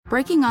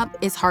Breaking up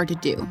is hard to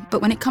do,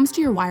 but when it comes to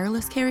your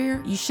wireless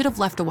carrier, you should have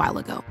left a while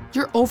ago.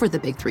 You're over the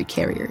big 3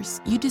 carriers.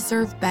 You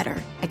deserve better.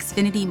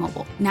 Xfinity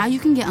Mobile. Now you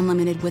can get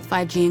unlimited with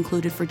 5G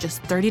included for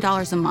just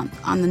 $30 a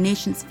month on the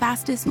nation's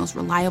fastest, most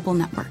reliable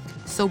network.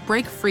 So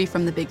break free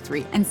from the big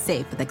 3 and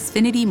save with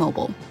Xfinity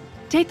Mobile.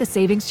 Take the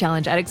savings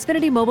challenge at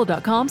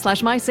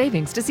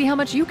xfinitymobile.com/mysavings to see how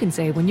much you can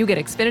save when you get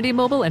Xfinity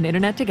Mobile and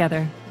Internet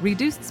together.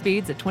 Reduced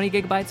speeds at 20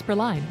 gigabytes per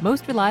line.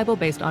 Most reliable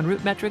based on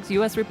Root Metrics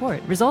US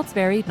report. Results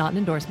vary, not an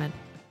endorsement.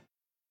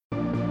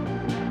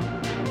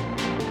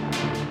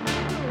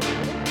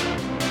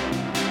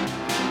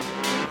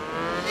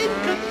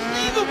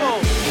 Inconceivable!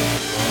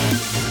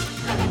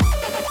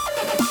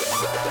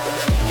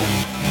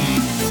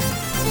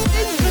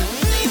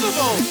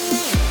 Inconceivable!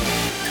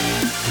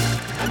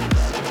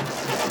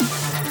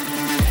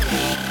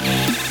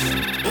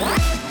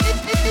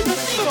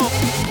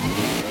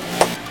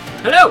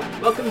 Hello!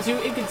 Welcome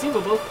to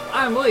Inconceivable.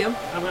 I'm William.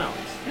 I'm Alex.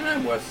 And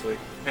I'm Wesley.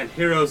 And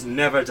heroes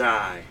never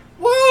die.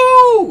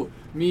 Woo!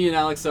 Me and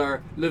Alex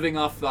are living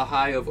off the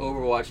high of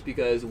Overwatch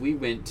because we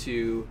went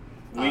to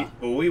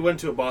We went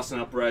to a Boston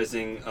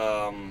Uprising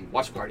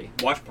watch party.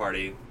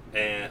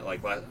 and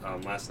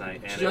last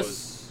night, and it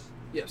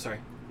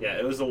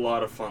was a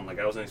lot of fun. Like,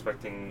 I wasn't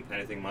expecting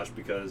anything much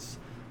because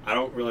I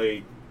don't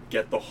really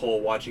get the whole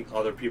watching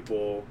other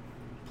people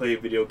play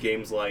video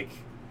games like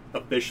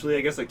officially,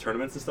 I guess, like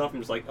tournaments and stuff.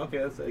 I'm just like,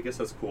 okay, I guess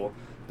that's cool.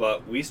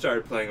 But we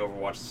started playing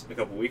Overwatch a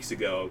couple weeks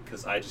ago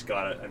because I just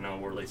got it. I know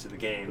we're late to the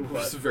game.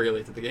 We're very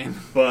late to the game.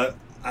 But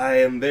I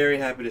am very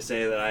happy to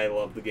say that I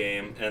love the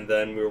game. And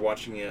then we were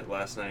watching it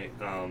last night,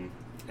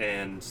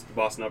 and the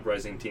Boston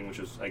Uprising team, which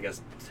was, I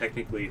guess,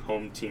 technically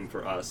home team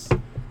for us,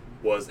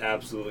 was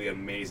absolutely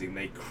amazing.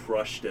 They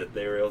crushed it.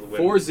 They were able to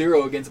win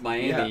 4-0 against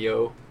Miami, Yeah.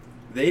 yo.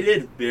 They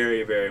did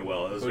very, very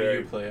well. It was Who very. do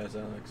you play as,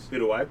 Alex? Who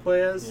do I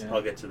play as? Yeah.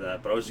 I'll get to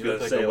that. But I was just You going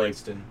look to say, a like,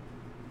 Winston.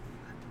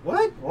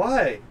 what?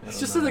 Why? It's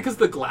just because of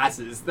the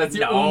glasses. That's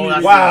the No, only that's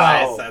reason. not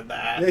Wow. why I said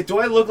that. Hey, do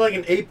I look like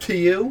an ape to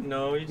you?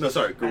 No, you just, No,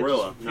 sorry,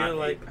 gorilla, I just not feel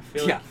like, ape. I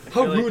feel Yeah, like, I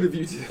how feel rude like, of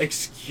you to...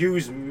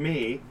 Excuse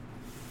me.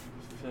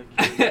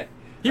 I feel like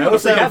You I want a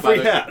also free have a hat, by free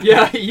the way. hat.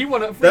 Yeah, you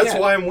want a free That's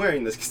hat. why I'm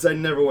wearing this, because I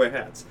never wear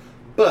hats.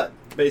 But,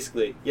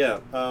 basically,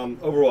 yeah,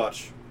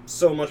 Overwatch,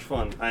 so much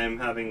fun. I am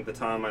having the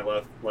time of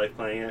my life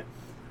playing it.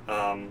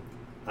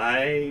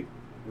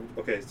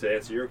 Okay, to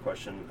answer your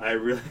question, I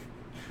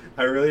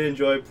really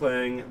enjoy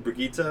playing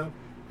Brigitte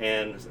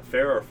and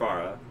Farah or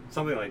Farah,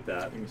 something like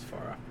that. I think it's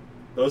Farah.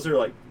 Those are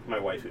like my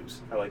waifus.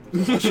 I like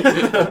them so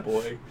much. Oh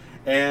boy.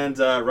 And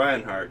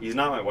Reinhardt, he's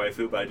not my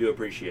waifu, but I do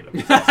appreciate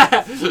him.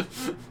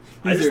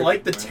 I just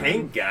like the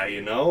tank guy,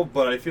 you know?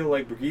 But I feel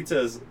like Brigitte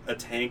is a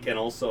tank and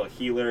also a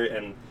healer,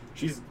 and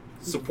she's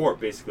support,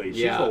 basically.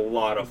 She's a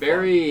lot of fun.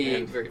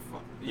 Very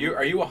fun.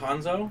 Are you a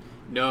Hanzo?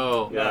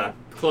 No. Yeah.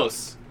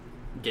 Close.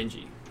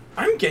 Genji.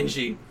 I'm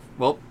Genji.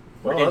 Well,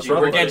 Well, We're that's Genji.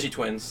 rough, We're buddy. Genji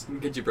twins.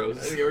 Genji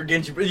bros. We're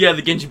Genji. Yeah,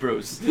 the Genji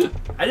Bros.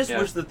 I just Yeah.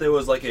 wish that there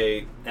was like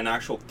an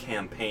actual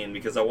campaign,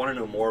 because I want to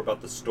know more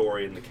about the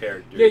story and the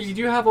characters. Yeah, you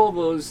do have all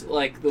those,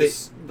 like, the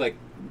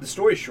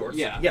story shorts.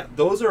 Yeah.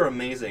 Those are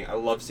amazing. I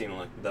love seeing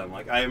them.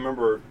 Like, I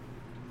remember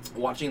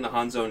watching the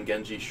Hanzo and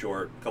Genji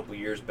short a couple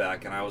years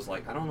back, and I was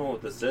like, I don't know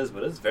what this is,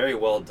 but it's very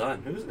well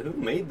done. Who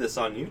made this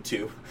on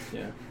YouTube?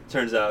 Yeah.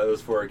 Turns out it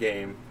was for a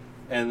game.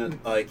 And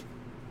like,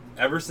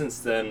 ever since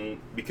then,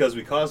 because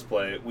we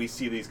cosplay, we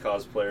see these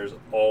cosplayers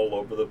all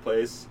over the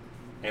place,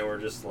 and we're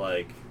just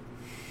like,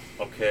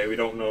 okay, we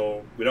don't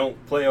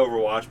play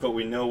Overwatch, but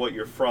we know what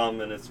you're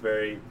from, and it's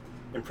very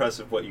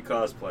impressive what you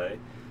cosplay.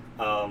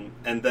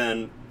 And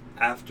then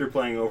after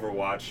playing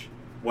Overwatch,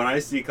 when I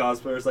see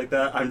cosplayers like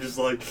that, I'm just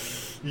like,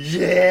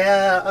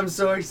 yeah, I'm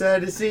so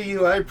excited to see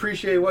you. I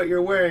appreciate what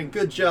you're wearing.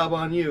 Good job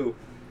on you.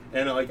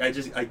 And like, I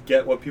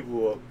get what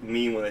people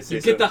mean when they say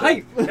You get the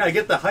something. hype. Yeah, I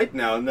get the hype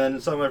now. And then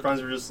some of my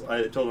friends were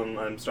I told them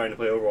I'm starting to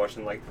play Overwatch,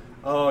 and like,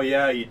 oh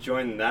yeah, you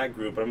joined that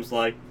group. And I'm just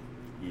like,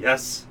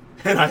 yes,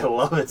 and I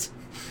love it.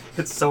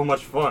 It's so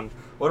much fun.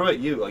 What about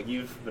you? Like,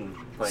 you've been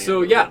playing.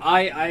 So it yeah,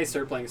 I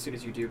started playing as soon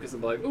as you do, because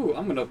I'm like, ooh,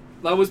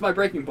 that was my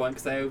breaking point,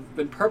 because I've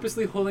been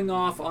purposely holding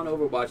off on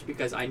Overwatch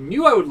because I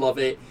knew I would love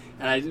it,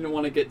 and I didn't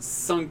want to get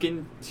sunk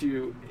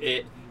into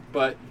it,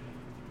 but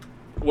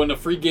when a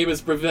free game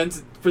is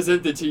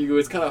presented to you,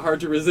 it's kind of hard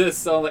to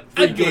resist, so I'm like,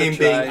 free I'm gonna game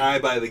try. being I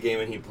buy the game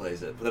and he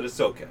plays it, but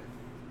it's okay.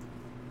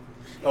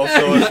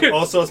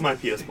 Also, it's my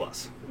PS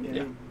Plus.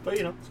 Yeah. But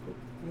you know, it's cool.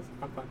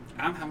 I'm fine.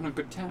 I'm having a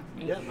good time.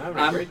 Yeah, I'm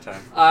having a great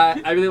time.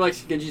 I really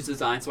liked Genji's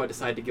design, so I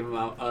decided to give him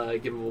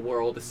a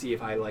whirl to see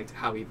if I liked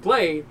how he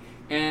played.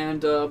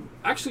 And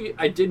actually,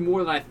 I did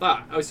more than I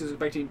thought. I was just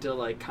expecting to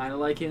like kind of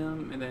like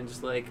him, and then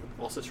just like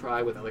also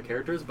try with other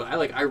characters. But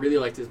I really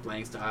liked his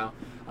playing style.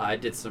 I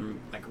did some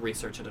like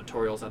research and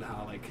tutorials on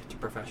how like to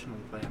professionally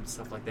play him and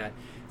stuff like that.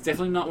 It's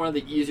definitely not one of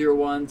the easier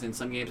ones. In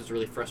some games, it's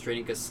really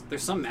frustrating because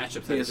there's some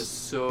matchups that are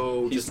just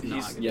so He's kind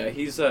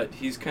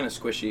of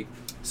squishy.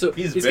 So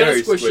He's kind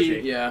very of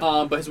squishy. Yeah.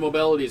 But his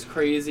mobility is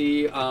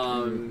crazy.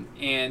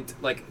 And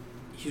like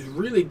he's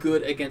really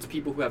good against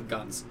people who have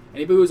guns.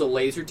 Anybody who's a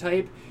laser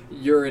type,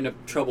 you're in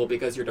trouble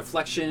because your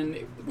deflection,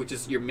 which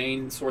is your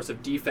main source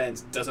of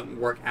defense, doesn't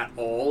work at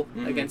all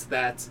against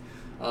that.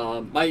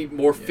 My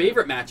more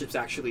favorite matchups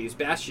actually is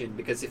Bastion,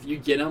 because if you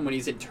get him when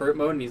he's in turret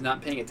mode and he's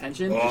not paying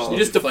attention, you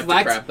just deflect the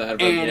crap out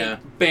of him, and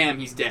bam,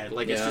 he's dead.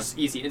 Like, it's just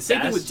easy. And same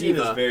thing with Bastion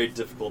Diva. is very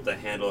difficult to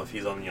handle if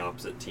he's on the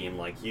opposite team.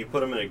 Like, you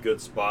put him in a good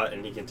spot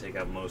and he can take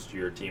out most of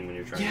your team when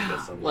you're trying to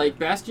get something. Like,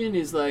 Bastion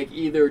is, like,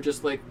 either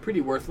just, like,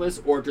 pretty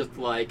worthless or just,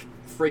 like,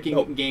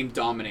 freaking game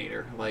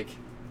dominator. Like,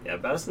 yeah,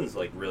 Bastion's,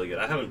 like, really good.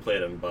 I haven't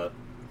played him, but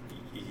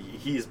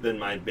he's been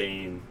my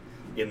bane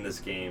in this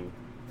game.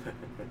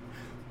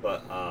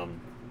 But,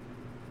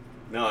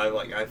 no,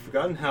 I've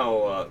forgotten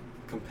how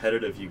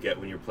competitive you get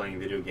when you're playing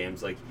video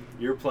games. Like,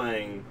 you're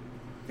playing,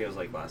 I think it was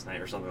like last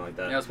night or something like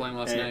that. Yeah, I was playing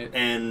last night.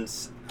 And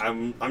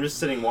I'm just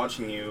sitting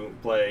watching you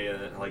play,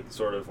 like,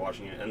 sort of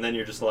watching it, and then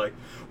you're just like,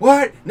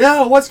 what?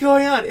 No, what's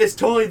going on? It's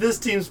totally this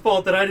team's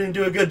fault that I didn't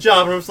do a good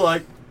job. And I'm just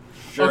like,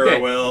 sure,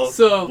 Okay, Will.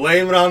 so-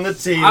 blame it on the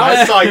team.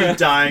 I saw you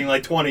dying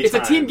like 20 It's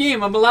times. a team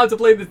game. I'm allowed to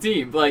play the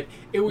team. Like,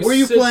 it was. Were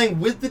you playing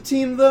with the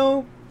team,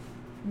 though?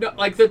 No,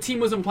 like, the team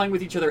wasn't playing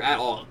with each other at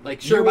all.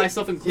 Like, sure, You-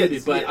 myself included,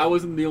 yes, but yeah. I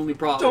wasn't the only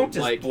problem. Don't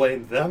just like,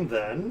 blame them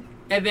then.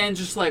 and then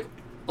just like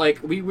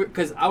we were,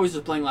 because I was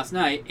just playing last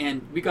night,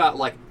 and we got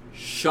like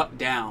shut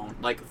down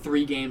like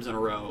 3 games in a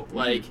row.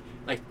 Like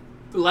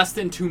less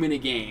than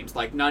 2-minute games.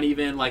 Like, not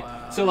even like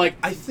so. Like,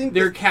 I think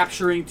they're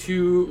capturing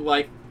 2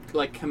 like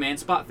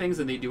command spot things,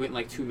 and they do it in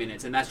like 2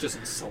 minutes, and that's just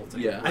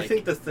insulting. Yeah. I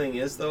think the thing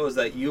is, though, is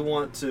that you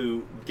want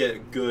to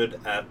get good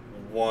at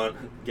one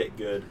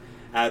character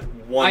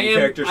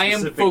I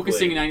am specifically.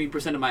 focusing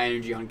 90% of my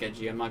energy on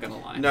Genji. I'm not gonna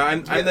lie. No,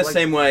 I'm Yeah, the like-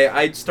 same way.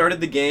 I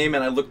started the game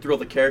and I looked through all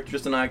the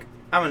characters and I'm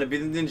gonna be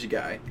the ninja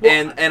guy.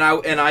 Well,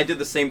 and I did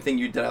the same thing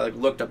you did. I like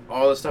looked up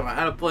all the stuff on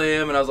how to play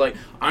him and I was like,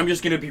 I'm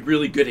just gonna be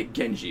really good at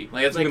Genji.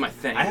 Like, that's gonna be my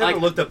thing. I haven't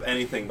like- looked up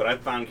anything, but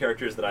I've found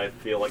characters that I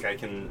feel like I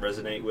can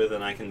resonate with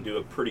and I can do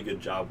a pretty good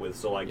job with.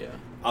 So, like, Yeah.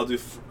 I'll do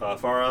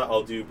Pharah,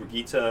 I'll do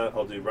Brigitte,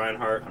 I'll do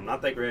Reinhardt. I'm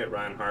not that great at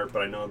Reinhardt,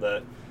 but I know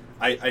that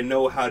I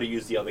know how to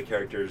use the other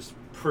characters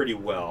pretty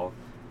well.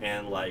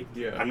 And, like,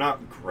 Yeah. I'm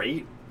not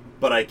great,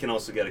 but I can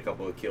also get a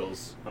couple of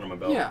kills under my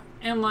belt. Yeah,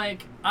 and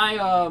like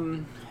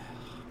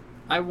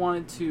I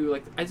wanted to,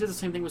 like, I did the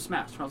same thing with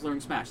Smash when I was learning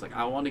Smash. Like,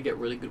 I want to get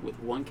really good with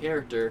one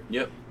character.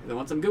 Yep. And then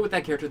once I'm good with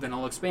that character, then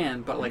I'll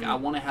expand. But like, I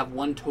want to have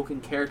one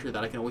token character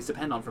that I can always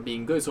depend on for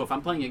being good. So if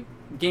I'm playing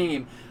a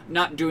game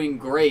not doing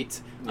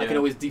great, I can Yeah.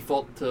 always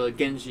default to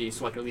Genji,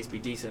 so I can at least be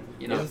decent.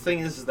 You know. The thing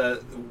is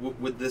that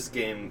with this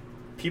game,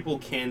 people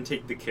can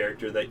take the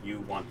character that you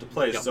want to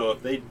play. Yep. So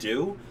if they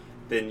do,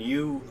 then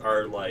you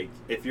are like,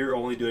 if you're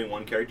only doing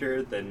one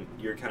character, then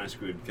you're kind of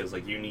screwed because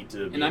like you need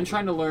to. And I'm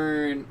trying to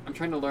learn. I'm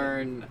trying to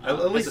learn.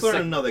 At least as a learn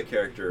another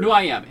character. No,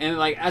 I am, and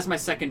like as my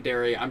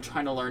secondary, I'm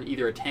trying to learn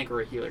either a tank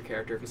or a healer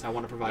character because I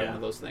want to provide Yeah. one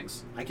of those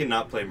things. I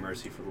cannot play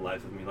Mercy for the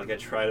life of me. Like I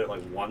tried it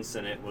like once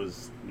and it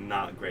was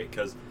not great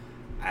because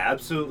I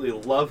absolutely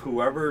love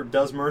whoever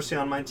does Mercy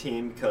on my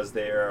team because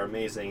they are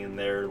amazing and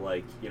they're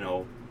like, you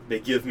know, they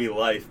give me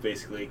life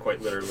basically,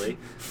 quite literally.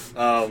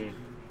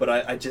 But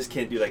I just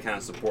can't do that kind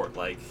of support.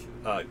 Like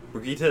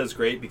Brigitte is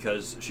great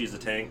because she's a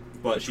tank,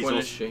 but Which she's one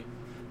also, is she?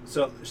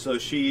 So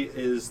she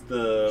is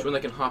the. Which one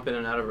that can hop in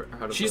and out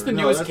of She's her- the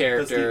No, newest that's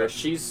character. Diva.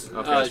 She's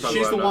Okay, that's probably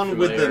She's why the I'm not one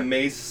with the familiar.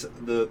 mace,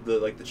 the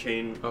like the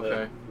chain,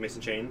 Okay.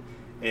 mason chain,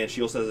 and she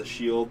also has a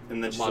shield,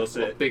 and then she's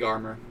also big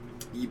armor.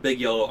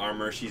 big yellow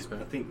armor. She's Okay.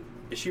 I think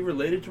is she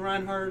related to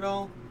Reinhardt at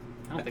all?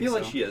 I don't I think feel so.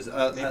 like she is.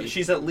 Maybe.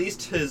 She's at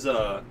least his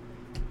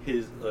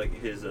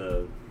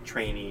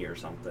trainee or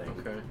something.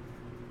 Okay.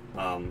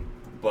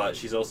 But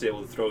she's also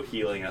able to throw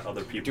healing at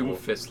other people.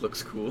 Doomfist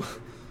looks cool.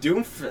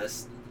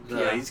 Doomfist.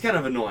 Yeah. He's kind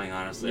of annoying,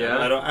 honestly. Yeah?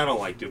 I don't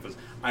like Doomfist.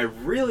 I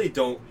really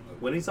don't.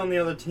 When he's on the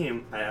other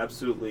team, I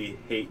absolutely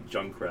hate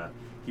Junkrat.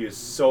 He is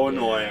so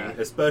annoying, Yeah.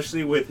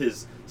 especially with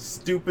his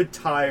stupid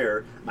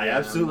tire. I Yeah,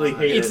 absolutely I'm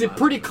hate It's it. a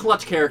pretty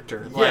clutch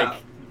character. Yeah. Like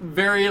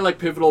very like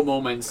pivotal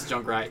moments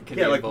Junkrat can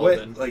Yeah, be like involved what,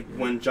 in. like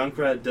when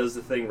Junkrat does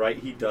the thing right,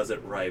 he does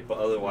it right. But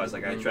otherwise,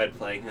 like I Mhm. tried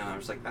playing him, I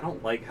was like, I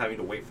don't like having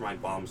to wait for my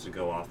bombs to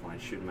go off when I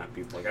shoot them at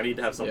people. Like I need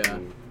to have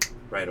something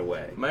right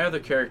away. My other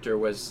character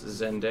was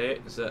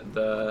Zende. Is that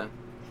the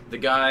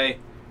guy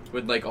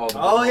with like all the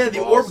Oh, yeah, the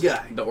balls? orb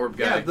guy. The orb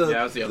Yeah, guy. the-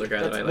 that was the other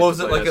guy that I liked What was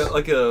to it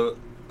play as.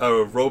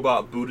 a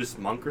robot Buddhist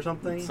monk or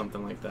something?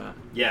 Something like that.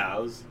 Yeah,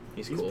 it was.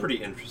 He's He's cool. pretty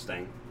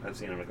interesting. I've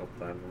seen him a couple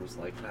times. I was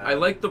like,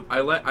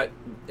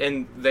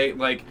 and they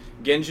like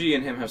Genji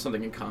and him have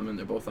something in common.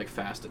 They're both like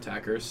fast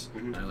attackers. Mhm.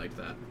 And I liked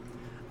that.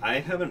 I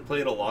haven't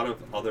played a lot of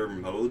other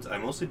modes. I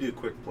mostly do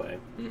quick play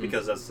Mhm.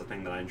 because that's the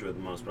thing that I enjoy the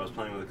most. But I was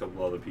playing with a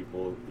couple other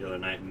people the other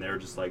night, and they were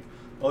just like,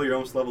 "Oh, you're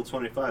almost level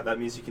 25. That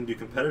means you can do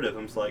competitive."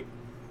 I'm just like,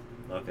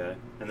 "Okay."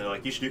 And they're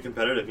like, "You should do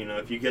competitive. You know,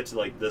 if you get to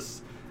like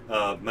this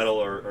medal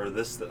or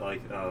this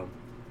like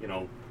you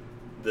know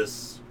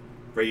this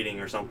rating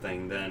or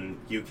something, then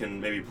you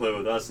can maybe play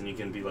with us and you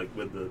can be like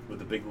with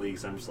the big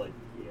leagues." I'm just like,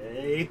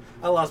 "Yay!"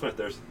 I lost my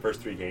first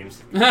 3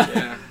 games.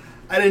 Yeah.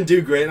 I didn't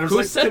do great. And I was Who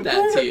like, said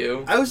that to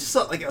you? I was just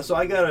like, so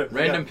I got a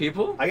Random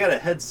people? I got a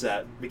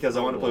headset because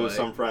I want to play with boy.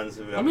 some friends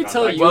who. Let me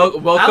tell you,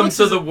 Welcome Alex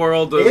to is- the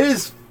world of. It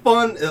is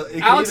fun. It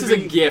can Alex is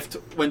either a be- gift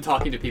when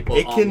talking to people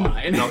It can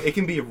online. no, it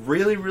can be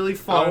really really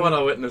fun. I want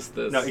to witness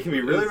this. No, it can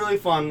be really, really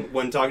fun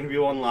when talking to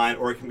people online,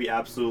 or it can be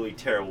absolutely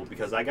terrible.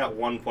 Because I got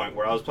one point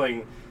where I was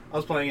playing,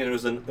 and there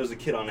was a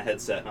kid on a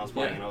headset, and I was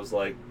playing, Yeah. and I was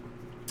like,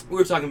 we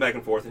were talking back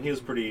and forth, and he was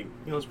pretty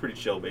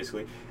chill,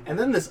 basically. And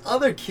then this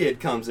other kid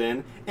comes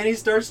in, and he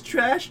starts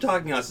trash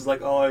talking us. He's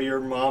like, oh, your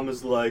mom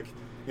is like,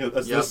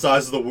 that's the Yep.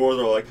 size of the world.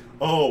 Or like,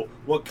 oh,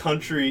 what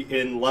country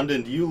in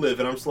London do you live?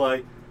 And I'm just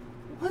like,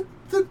 what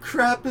the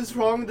crap is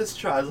wrong with this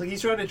child? Like,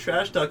 he's trying to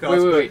trash talk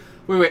us.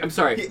 Wait, I'm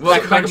sorry.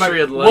 What Back-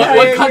 country in What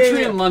London?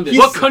 country in London?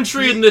 What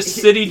country in this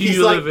city do he's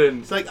you like- live in?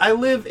 It's like, I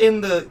live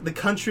in the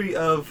country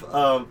of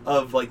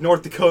like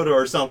North Dakota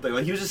or something.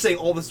 Like, he was just saying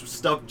all this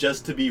stuff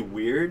just to be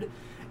weird.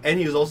 And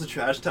he was also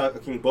trash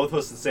talking both of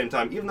us at the same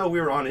time, even though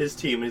we were on his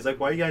team. And he's like,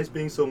 why are you guys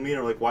being so mean?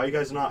 Or like, why are you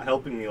guys not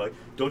helping me? Like,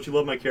 don't you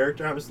love my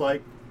character? I'm just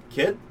like,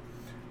 kid,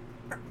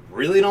 I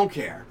really don't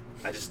care.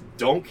 I just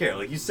don't care.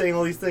 Like, he's saying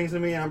all these things to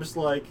me, and I'm just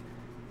like,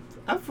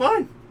 I'm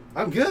fine.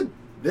 I'm good.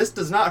 This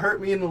does not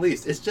hurt me in the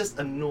least. It's just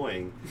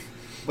annoying.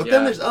 But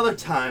then Yeah. there's other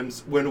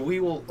times when we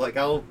will, like,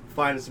 I'll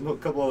find a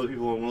couple other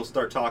people and we'll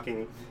start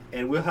talking,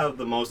 and we'll have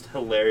the most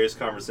hilarious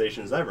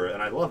conversations ever,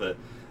 and I love it.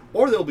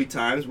 Or there'll be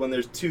times when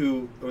there's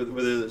where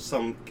there's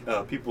some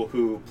people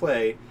who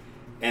play,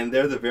 and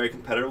they're the very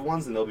competitive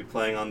ones, and they'll be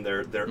playing on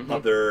their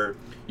other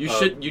You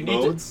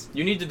modes.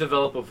 need to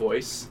develop a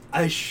voice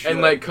I should.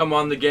 and like come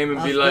on the game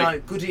and be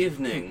like, good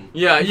evening.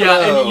 yeah,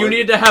 Hello. and you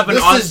need to have an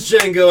This is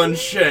Django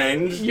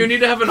Unchained. you need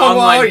to have an How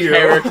are online you?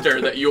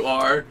 character that you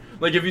are.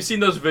 Like, have you seen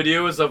those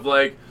videos of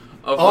like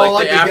Oh, like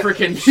like the the guy-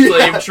 African yeah.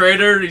 slave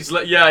trader? He's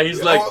like,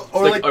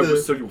 Or like I the- will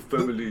sell your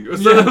family or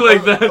something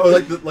like that. Or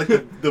like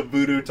the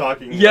voodoo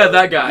talking. Yeah,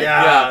 that guy.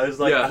 Yeah, it's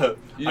like,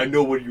 yeah. I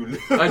know where you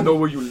live. I know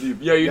where you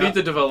live. Yeah, you Yeah. need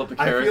to develop a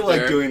character. I feel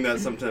like doing that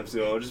sometimes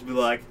too. I'll just be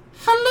like,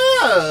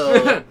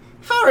 hello,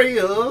 how are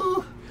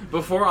you?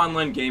 Before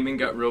online gaming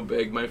got real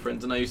big, my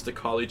friends and I used to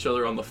call each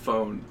other on the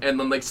phone and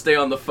then like stay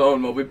on the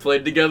phone while we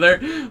played together.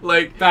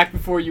 Like, Back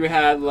before you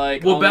had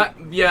like. well,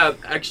 only-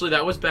 actually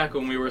that was back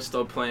when we were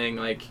still playing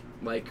like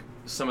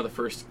some of the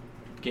first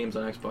games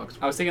on Xbox.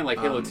 I was thinking like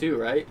Halo 2,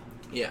 right?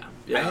 Yeah,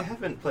 I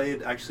haven't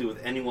played actually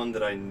with anyone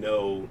that I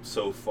know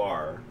so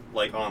far,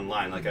 like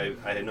online. Like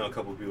I know a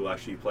couple of people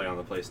actually play on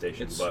the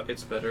PlayStation, but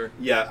It's better.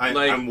 yeah,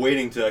 like- I'm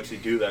waiting to actually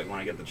do that when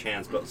I get the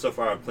chance. But so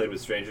far, I've played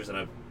with strangers, and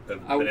I've been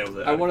able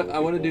to. I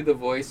want to do the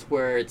voice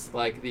where it's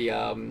like the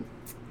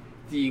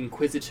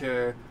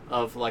Inquisitor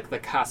of like the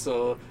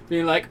castle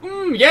being like,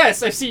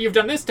 yes, I see you've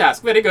done this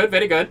task. Very good,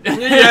 very good.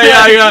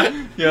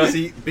 yeah.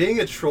 See, being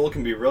a troll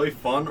can be really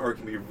fun, or it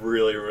can be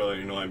really,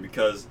 really annoying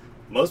because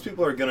most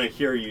people are gonna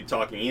hear you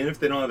talking, even if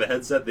they don't have a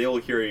headset. They will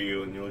hear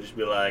you, and you'll just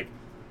be like,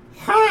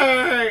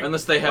 "Hi."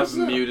 Unless they have What's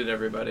up? muted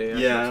everybody. That's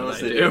Yeah, what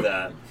unless I they do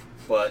that.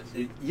 But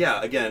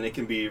yeah, again, it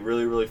can be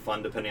really, really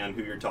fun depending on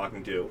who you're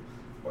talking to,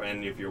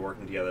 and if you're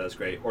working together, that's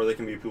great. Or they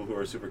can be people who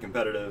are super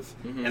competitive,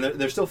 Mhm. and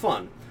they're still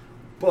fun.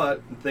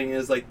 But the thing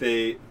is, like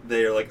they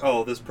are like,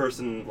 oh, this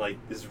person like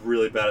is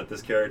really bad at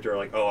this character. Or,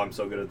 like, oh, I'm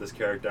so good at this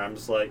character. I'm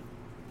just like,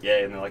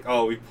 yay. And they're like,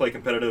 oh, we play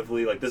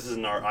competitively. Like this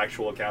isn't our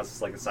actual account.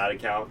 It's like a side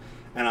account.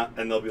 And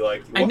they'll be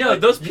like, I know,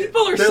 like, those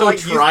people are they're so like,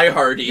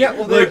 try-hardy. Yeah,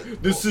 well, they're-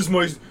 like, this is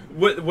my...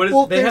 What is...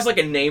 Well, they have, there's- like,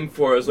 a name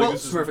for us. Like, well,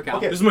 this is Smurf account.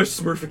 okay. This is my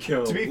Smurf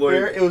account. To be like,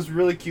 fair, it was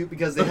really cute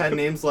because they had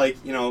names like,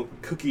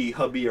 Cookie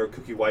Hubby or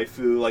Cookie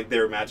Waifu, like they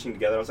were matching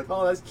together. I was like,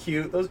 oh, that's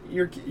cute. Those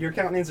your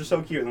account names are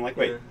so cute. And I'm like,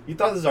 wait, Yeah. you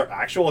thought this is our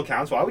actual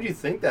accounts? Why would you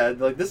think that?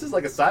 Like, this is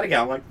like a side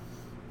account. I'm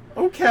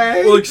like,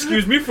 okay. Well,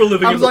 excuse me for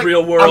living I in was the like,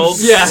 real world.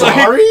 I'm Yeah.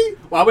 sorry.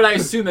 Why would I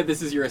assume that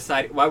this is your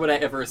side? Why would I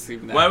ever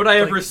assume that? Why would I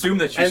ever Like, assume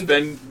that you and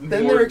spend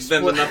then more they're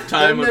than expla- enough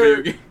time then on they're-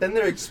 video games? Then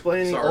they're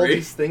explaining all Sorry.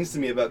 these things to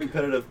me about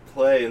competitive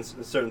play and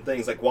certain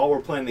things, like while we're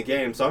playing the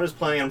game. So I'm just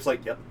playing. I'm just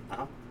like, yep,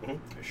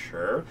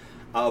 sure.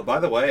 By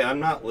the way, I'm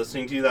not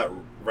listening to you that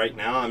right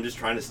now. I'm just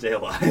trying to stay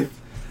alive.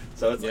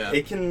 So it's Yeah.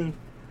 it can.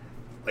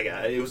 Like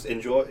it was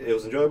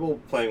enjoyable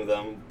playing with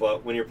them,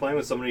 but when you're playing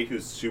with somebody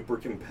who's super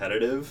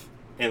competitive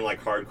and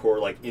like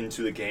hardcore, like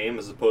into the game,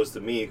 as opposed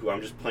to me, who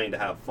I'm just playing to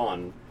have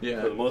fun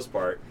Yeah. for the most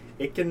part,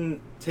 it can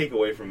take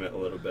away from it a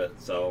little bit.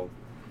 So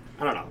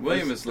I don't know.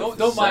 William is Don't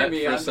left mind set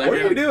me, for a I'm- second.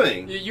 What are you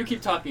doing? You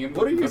keep talking. I'm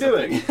What are looking you for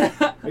doing?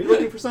 something. Are you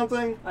looking for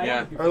something? I am Yeah.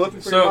 looking Are you looking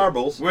for So your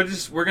marbles?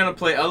 we're gonna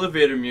play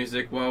elevator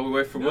music while we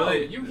wait for No,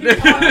 William. you keep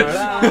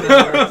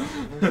talking.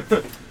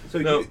 So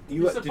No.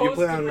 you did you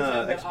play on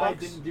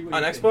Xbox?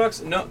 On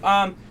Xbox?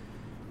 No.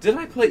 Did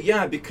I play?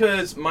 Yeah,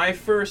 because my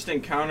first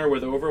encounter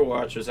with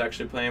Overwatch was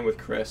actually playing with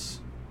Chris.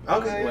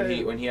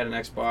 Okay. When he had an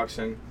Xbox,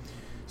 and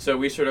so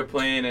we started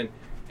playing,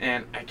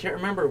 and I can't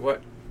remember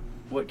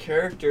what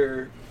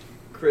character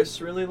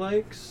Chris really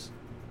likes.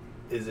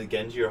 Is it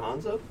Genji or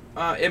Hanzo?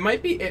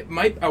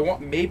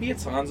 Maybe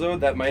it's Hanzo.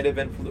 That might have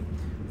been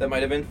that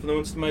might have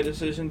influenced my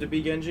decision to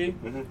be Genji,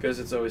 Mhm. because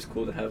it's always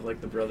cool to have like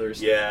the brothers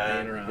Yeah,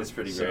 hanging around. it's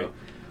pretty So, great.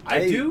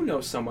 I do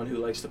know someone who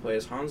likes to play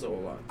as Hanzo a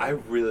lot. I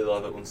really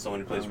love it when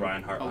someone plays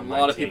Reinhardt A on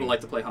my lot of team. people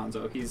like to play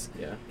Hanzo. He's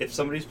Yeah. If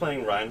somebody's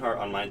playing Reinhardt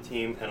on my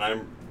team and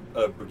I'm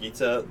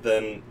Brigitte,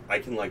 then I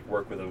can like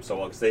work with them so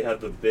well because they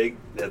have the big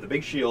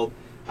shield.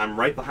 I'm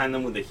right behind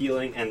them with the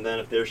healing, and then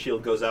if their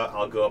shield goes out,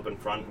 I'll go up in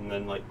front and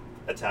then like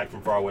attack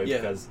from far away. Yeah.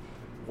 Because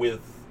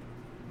with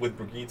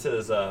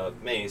Brigitte's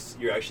mace,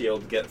 you're actually able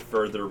to get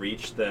further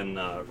reach than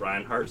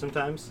Reinhardt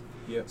sometimes.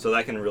 Yeah. So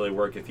that can really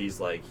work if he's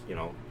like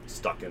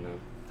stuck in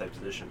a type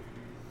position.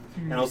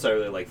 And also, I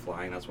really like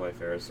flying. That's why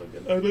Pharah's so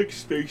good. I like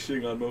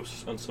spacing on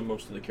most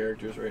of the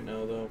characters right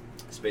now, though.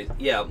 Space.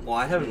 Yeah. Well,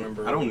 I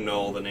Remember- don't know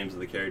all the names of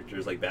the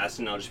characters. Like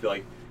Bastion, I'll just be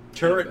like,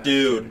 turret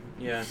dude.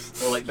 Yeah.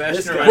 Or like Bastion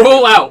this guy. reminds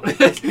roll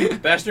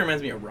out. Bastion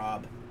reminds me of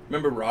Rob.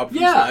 Remember Rob from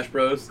Yeah. Smash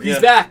Bros? He's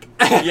back.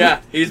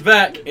 Yeah, he's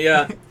back.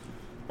 Yeah.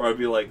 Or I'd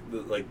be like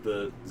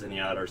the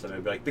Zenyatta or something.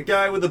 I'd be like the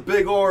guy with the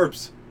big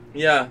orbs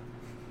Yeah.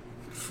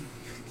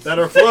 that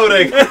are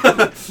floating.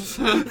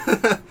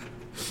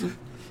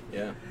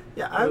 Yeah.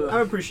 Yeah,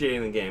 I'm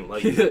appreciating the game.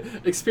 Like,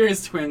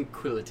 Experience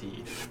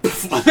tranquility.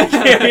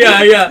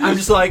 yeah. I'm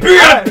just like, Be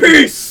at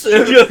peace!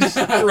 And you just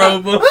throw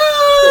them.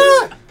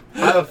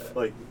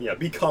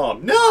 Be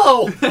calm.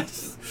 No.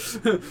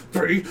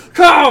 Be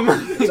calm!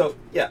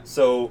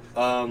 So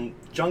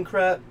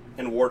Junkrat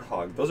and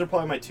Warthog. Those are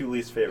probably my two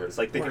least favorites.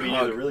 Like they can be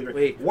Warthog. either really great.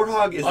 Wait.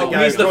 Warthog is the Oh,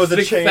 guy he's who the throws a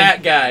thick chain,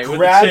 fat guy with the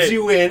grabs chain.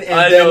 you in, and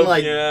I then know,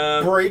 like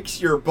yeah.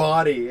 breaks your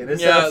body, and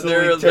it's Yeah, absolutely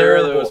there are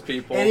terrible. those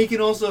people. And he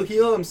can also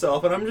heal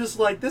himself, and I'm just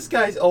like, this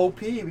guy's OP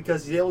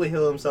because he's able to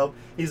heal himself.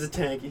 He's a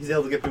tank. He's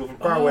able to get people from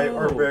far away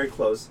or Oh. very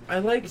close. I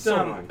liked So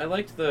annoying. I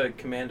liked the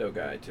commando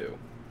guy too.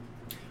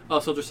 Oh,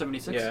 Soldier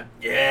 76? Yeah.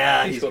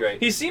 Yeah, he's cool. great.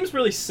 He seems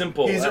really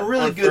simple. He's a at-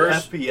 really on good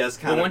first, FPS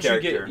but kind of once you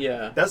character.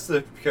 get That's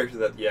the character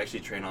that you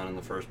actually train on in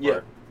the first Yeah.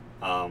 part.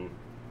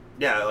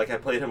 Yeah, like I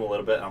played him a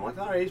little bit, and I'm like,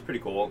 all right, he's pretty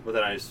cool. But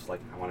then I just like,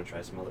 I want to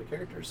try some other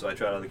characters, so I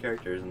tried other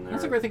characters, and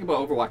That's the great thing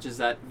about Overwatch is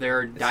that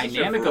their just a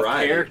dynamic of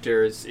variety.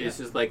 characters is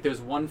just like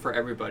there's one for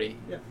everybody.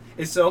 Yeah,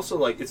 it's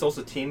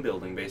also team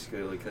building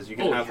basically because you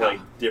can Oh, have yeah. like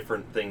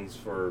different things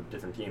for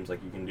different teams.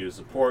 Like you can do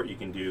support, you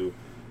can do,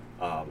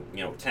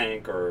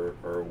 tank or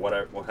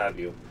whatever, what have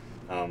you.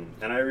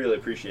 And I really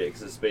appreciate it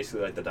because it's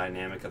basically like the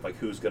dynamic of like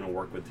who's going to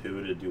work with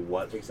who to do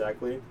what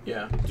exactly.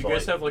 Yeah. Do you So,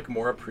 guys like- have like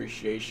more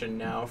appreciation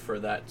now for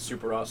that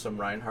super awesome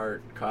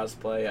Reinhardt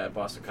cosplay at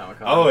Boston Comic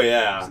Con? Oh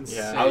yeah, It's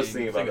Yeah. I was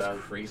insane. thinking I about think that.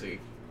 it's crazy.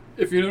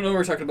 If you don't know what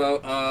we're talking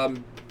about,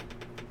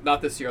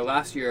 not this year,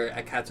 last year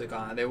at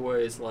Katsucon, there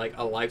was like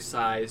a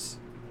life-size,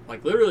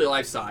 like literally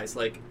life-size,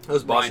 like That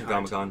was Boston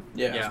Reinhardt. Comic Con.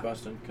 Yeah, Yeah. it's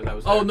Boston because I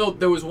was. Oh there. no,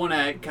 there was one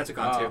at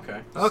Katsucon Oh, too.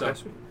 okay. Okay.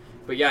 So,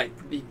 but yeah,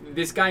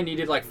 this guy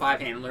needed like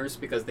 5 handlers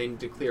because they needed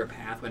to clear a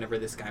path whenever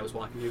this guy was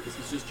walking through because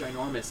he's just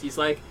ginormous.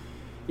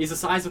 He's the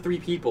size of 3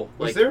 people.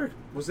 Was Like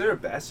there a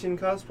Bastion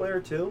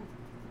cosplayer too?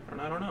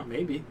 I don't know.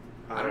 maybe.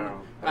 I don't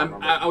know.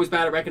 I was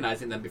bad at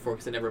recognizing them before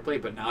because I never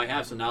played, but now I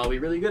have, so now I'll be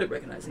really good at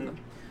recognizing them.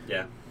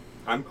 Yeah,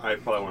 I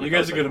probably want. You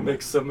guys are gonna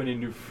make so many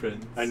new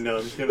friends. I know.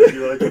 I'm just gonna be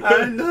like,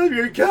 I love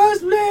your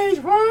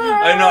cosplays.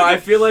 I know. I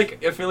feel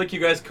like you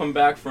guys come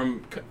back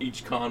from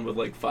each con with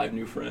like 5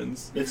 new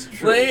friends. It's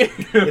true. Like-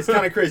 It's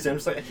kind of crazy. I'm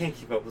just like, I can't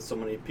keep up with so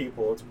many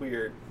people. It's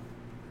weird,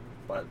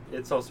 but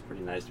it's also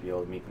pretty nice to be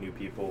able to meet new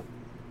people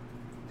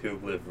who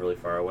live really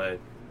far away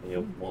and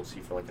you won't see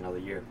for like another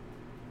year.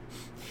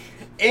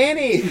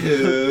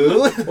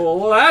 Anywho,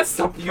 Well, that's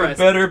You depressing.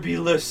 better be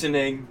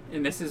listening.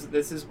 And this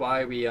is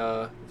why we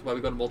go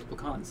to multiple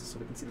cons so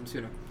we can see them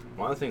sooner.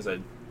 one of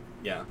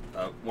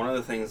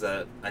the things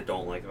that I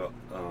don't like about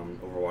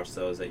Overwatch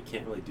though is that you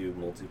can't really do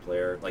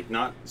multiplayer, like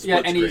not split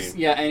screen. And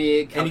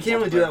you And you can't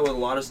really do that with a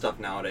lot of stuff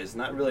nowadays,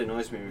 and that really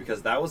annoys me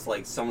because that was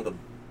like some of the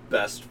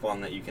best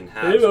fun that you can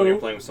have when you're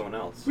playing with someone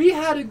else. We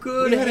had a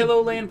good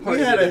Halo LAN party.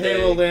 We had the a other day.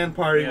 Halo LAN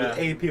party Yeah. with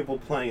 8 people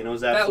playing, and it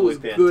was That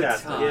absolutely was good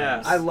fantastic. times.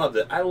 Yes. I loved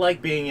it. I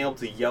like being able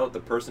to yell at the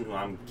person who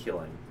I'm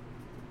killing.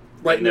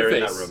 Right in they're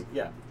their in face. that room.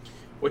 Yeah.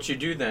 What you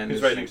do then Who's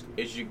is right you, next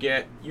to is you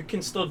get you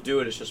can still do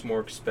it. It's just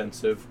more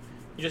expensive.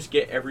 You just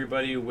get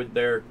everybody with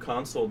their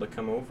console to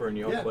come over and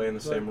you all Yeah, play in the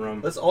same room.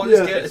 Let's all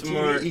just Yeah. get a It's TV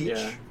more- each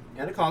yeah.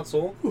 and a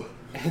console.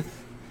 Can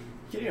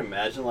you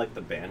imagine like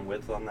the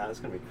bandwidth on that? It's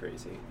gonna be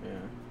crazy. Yeah.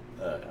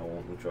 I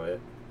won't enjoy it.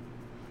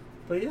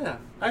 But yeah,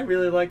 I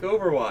really like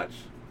Overwatch.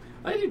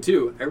 I do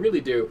too. I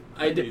really do.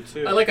 I do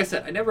too. Like I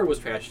said, I never was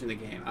trashed in the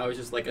game. I was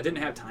just like I didn't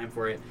have time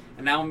for it,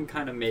 and now I'm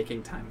kind of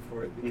making time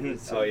for it because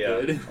it's so Oh yeah,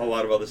 good. a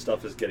lot of other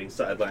stuff is getting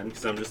sidelined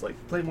because I'm just like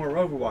play more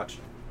Overwatch.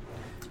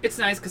 It's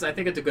nice because I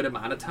think it's a good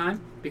amount of time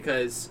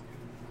because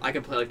I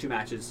can play like 2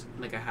 matches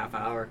in like a half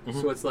hour.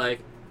 Mhm. So it's like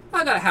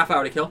I got a half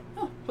hour to kill.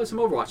 Oh, play some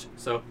Overwatch.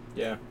 So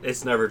Yeah.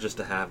 It's never just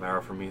a half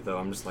hour for me though.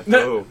 I'm just like, No.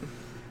 oh,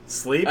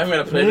 sleep. I'm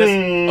gonna play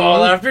this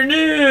all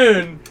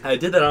afternoon. I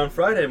did that on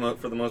Friday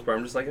for the most part.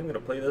 I'm just like, I'm gonna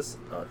play this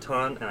a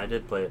ton, and I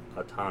did play it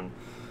a ton.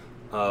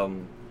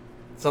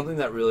 Something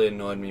that really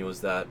annoyed me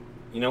was that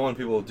when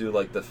people do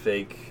like the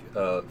fake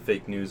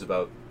news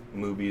about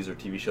movies or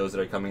TV shows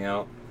that are coming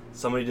out,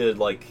 somebody said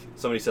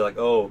like,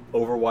 oh,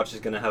 Overwatch is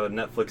gonna have a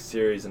Netflix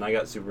series, and I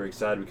got super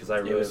excited because I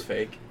really It was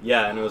fake.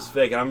 Yeah, and it was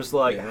fake, and I'm just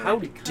like, Yeah. how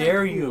That'd be kinda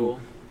dare cool. you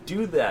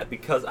do that?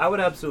 Because I would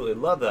absolutely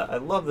love that. I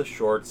love the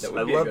shorts. That I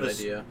would be a love good this.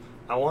 idea.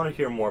 I want to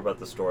hear more about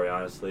the story,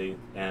 honestly,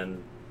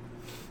 and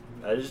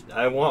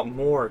I want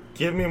more.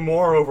 Give me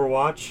more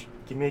Overwatch.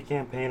 Give me a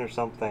campaign or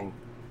something.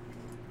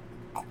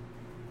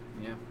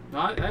 Yeah. No,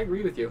 I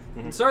agree with you.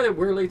 Mhm. I'm sorry that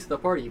we're late to the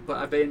party, but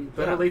I've been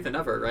better Yeah. late than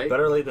never, right?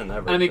 Better late than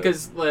never. I mean,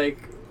 because, like,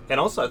 and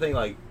also I think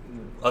like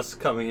us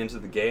coming into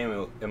the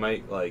game, it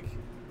might like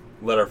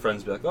let our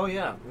friends be like, oh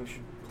yeah, we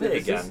should play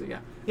this again. is- yeah.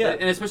 Yeah.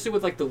 And especially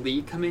with, like, the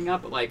league coming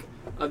up, like,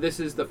 this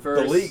is the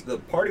first... The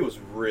party was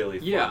really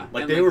fun. Yeah,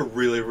 Like, and, they like- were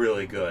really,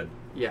 really good.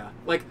 Yeah.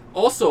 Like,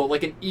 also,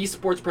 like, an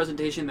esports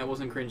presentation that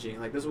wasn't cringy.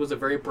 Like, this was a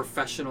very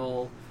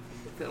professional,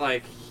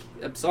 like,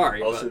 I'm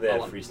sorry. Also, but they a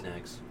had lot- free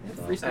snacks. Yeah,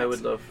 So. free snacks. I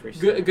would love free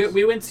Good, snacks. good.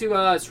 We went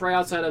to it's right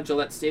outside of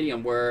Gillette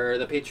Stadium where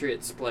the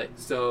Patriots play.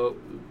 So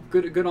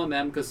good on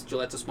them because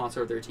Gillette's a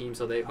sponsor of their team,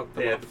 so they hooked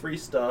them They up. had free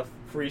stuff,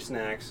 free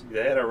snacks.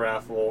 They had a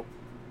raffle,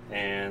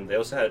 and they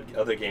also had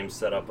other games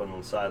set up on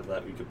the side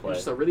that we could play.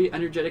 Just a really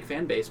energetic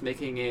fan base,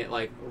 making it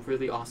like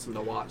really awesome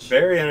to watch.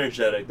 Very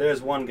energetic.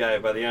 There's one guy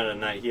by the end of the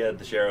night. He had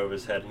the chair over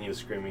his head, and he was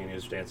screaming and he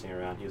was dancing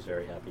around. He was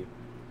very happy.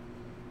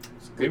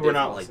 We Good were day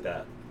not for like us.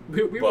 that.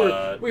 We But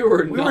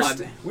were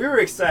not. We were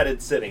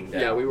excited sitting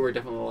down. Yeah, we were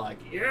definitely like,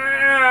 We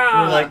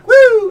yeah. were like,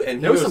 woo! And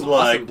he There was was some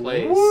like, awesome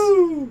plays.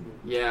 woo!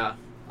 Yeah.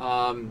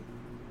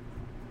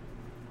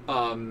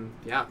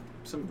 Yeah.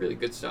 Some really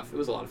good stuff. It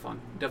was a lot of fun.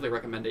 Definitely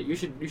recommend it. You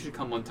should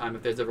come one time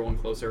if there's ever one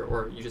closer,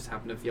 or you just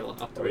happen to feel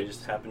up to Or you it.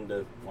 just happened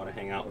to want to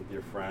hang out with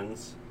your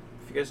friends.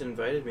 If you guys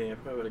invited me, I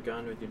probably would have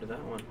gone with you to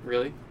that one.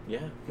 Really?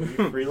 Yeah. Were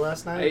you free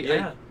last night?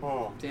 Yeah.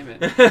 Oh. Damn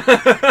it.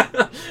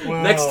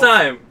 Wow. Next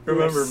time,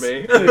 remember Oops.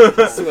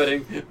 me.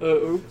 Sweating.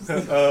 Oops.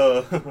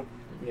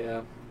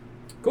 Yeah.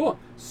 Cool.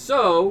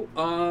 So,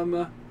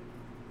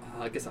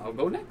 I guess I'll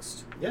go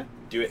next. Yeah,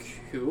 do it.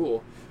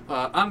 Cool.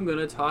 I'm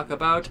gonna talk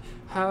about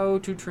How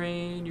to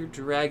Train Your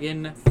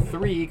Dragon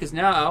 3, because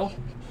now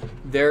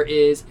there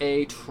is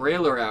a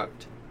trailer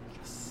out.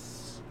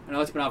 Yes. I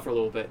know it's been out for a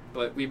little bit,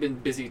 but we've been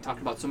busy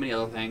talking about so many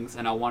other things,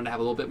 and I wanted to have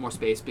a little bit more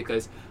space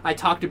because I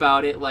talked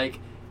about it like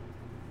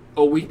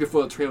a week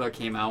before the trailer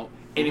came out,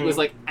 and it was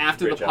like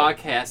after Great the job.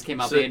 podcast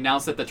came out, So they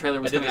announced that the trailer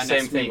I was did coming the out same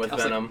next thing week. with I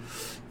was like,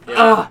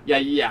 Venom.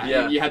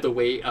 yeah. You had to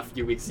wait a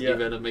few weeks to Yeah. do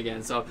Venom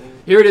again. So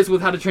here it is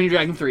with How to Train Your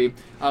Dragon 3.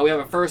 We have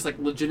a first like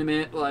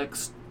legitimate like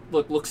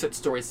looks at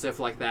story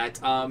stuff like that.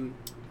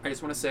 I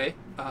just want to say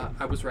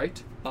I was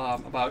right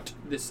about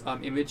this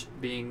image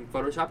being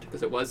photoshopped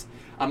because it was.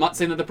 I'm not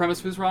saying that the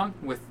premise was wrong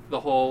with the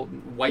whole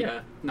white.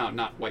 Yeah. No,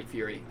 not White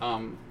Fury.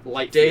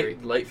 Light Fury.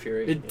 Light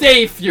Fury.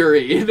 Day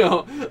Fury. You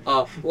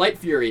know, Light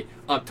Fury.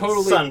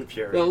 Totally. Sun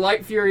Fury. The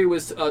Light Fury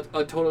was a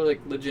totally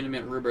like,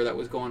 legitimate rumor that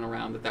was going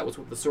around that was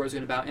what the story was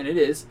going about, and it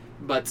is.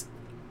 But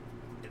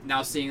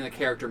now seeing the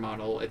character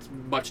model, it's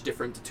much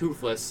different.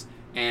 Toothless,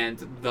 and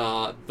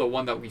the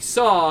one that we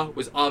saw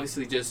was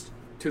obviously just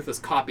Toothless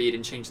copied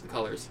and changed the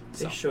colors.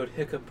 They So showed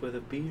Hiccup with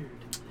a beard.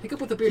 Hiccup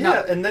with the beard. Yeah,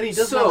 Now, and then he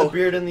doesn't so- have the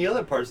beard in the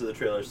other parts of the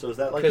trailer. So is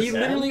that like Because he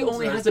canon? literally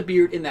only Is has that- a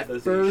beard in that Does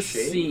he first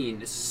shave?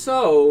 scene.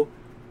 So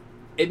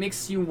it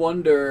makes you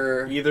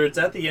wonder. Either it's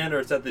at the end or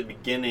it's at the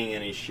beginning,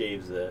 and he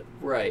shaves it.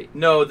 Right.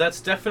 No,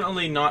 that's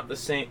definitely not the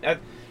same.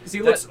 Because he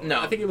That- looks. no.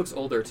 I think he looks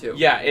older too.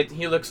 Yeah,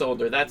 he looks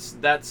older.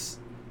 That's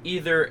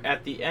either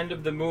at the end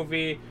of the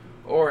movie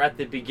or at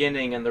the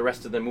beginning, and the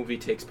rest of the movie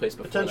takes place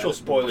before Potential that,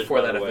 spoilers, before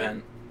by that the way.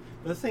 event.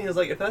 But the thing is,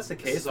 like, if that's the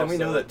This case, is then we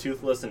know also- that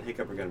Toothless and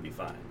Hiccup are going to be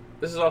fine.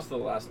 This is also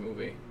the last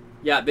movie.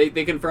 Yeah, they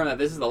confirmed that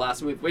this is the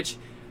last movie, which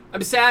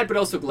I'm sad but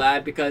also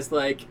glad because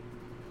like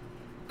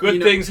Good You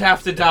know- things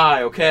have to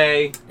die,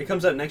 okay? It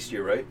comes out next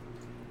year, right?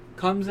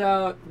 comes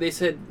out. They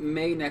said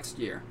May next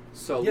year.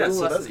 So a Yeah, little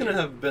so less that's than a going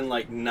to year. have been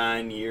like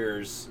 9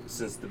 years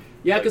since the.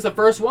 Yeah, like- because the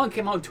first one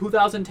came out in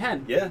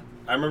 2010. Yeah,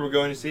 I remember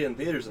going to see it in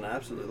theaters, and I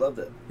absolutely loved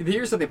it.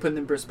 Here's something put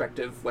in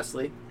perspective,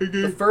 Wesley.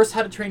 The first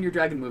How to Train Your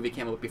Dragon movie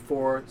came out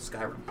before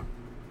Skyrim.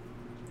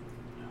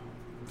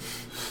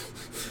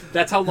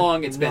 That's how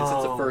long it's been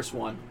since the No. first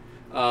one.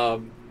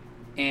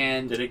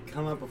 And Did it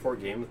come out before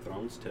Game of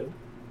Thrones too?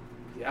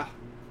 yeah,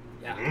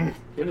 yeah. Mm.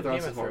 Game of Thrones Game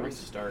is of more Thrones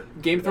recent.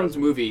 start. Game of Thrones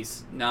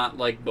movies, not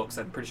like books.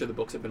 I'm pretty sure the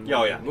books have been. Yeah,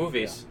 more- oh, yeah.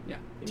 Movies. Yeah.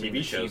 You TV mean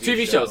the shows.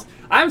 TV show. shows.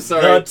 I'm The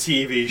sorry.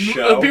 TV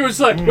show. People are just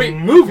like, wait,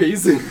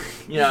 movies.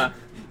 Yeah.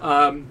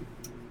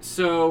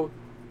 So,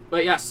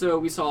 but yeah, so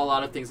we saw a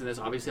lot of things in this.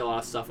 Obviously, a lot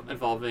of stuff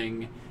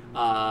involving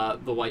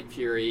the White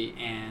Fury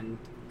and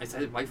I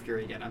said White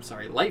Fury again. I'm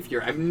sorry, Light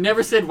Fury. I've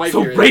never said White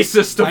So Fury.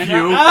 racist of I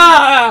know. you.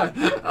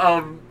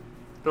 Ah!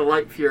 The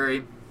Light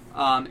Fury.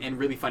 And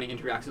really funny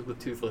interactions with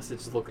Toothless. It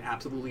just looked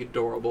absolutely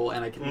adorable,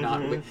 and I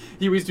cannot wait.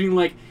 He was doing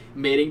like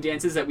mating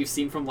dances that we've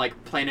seen from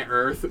like Planet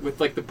Earth with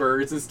like the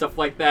birds and stuff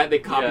like that. They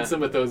copied Yeah.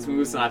 some of those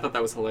moves, and I thought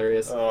that was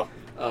hilarious. Oh,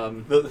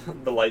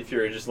 the Light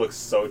Fury just looks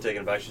so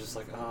taken aback. She's just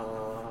like,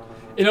 ah.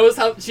 You notice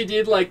how she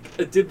did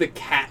the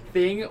cat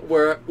thing,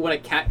 where when a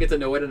cat gets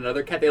annoyed at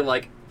another cat, they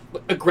like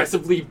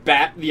aggressively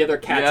bat the other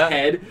cat's Yeah.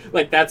 head.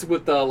 Like that's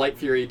what the Light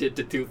Fury did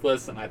to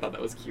Toothless, and I thought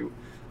that was cute.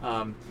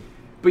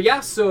 But yeah,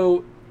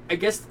 so I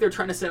guess they're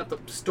trying to set up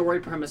the story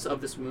premise of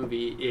this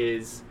movie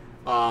is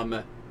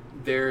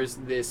there's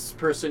this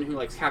person who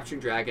likes capturing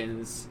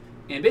dragons,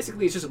 and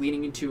basically it's just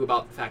leaning into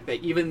about the fact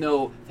that even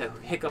though the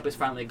Hiccup has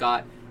finally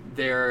got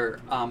their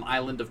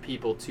island of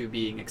people to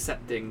being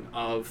accepting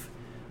of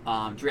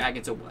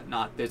dragons and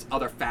whatnot, there's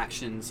other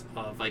factions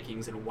of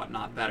Vikings and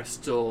whatnot that are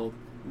still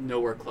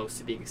nowhere close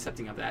to being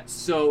accepting of that.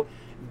 So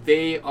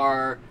they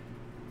are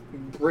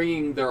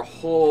bringing their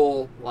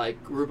whole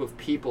like group of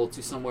people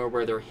to somewhere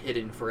where they're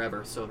hidden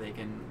forever, so they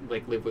can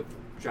like live with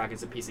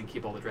dragons in peace and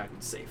keep all the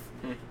dragons safe.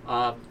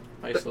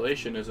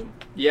 Isolationism.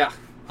 Yeah.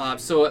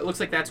 So it looks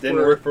like that's Didn't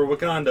where. work for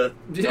Wakanda.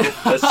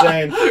 Just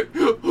saying.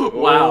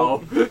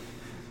 Wow.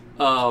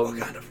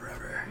 Wakanda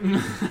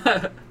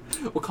forever.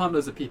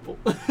 Wakanda's a people.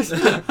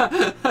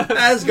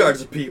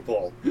 Asgard's a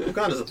people.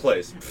 Wakanda's a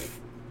place.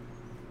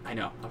 I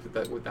know.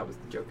 That was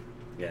the joke.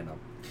 Yeah,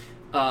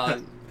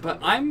 no. But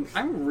I'm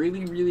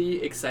really,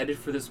 really excited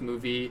for this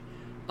movie.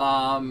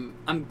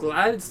 I'm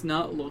glad it's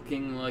not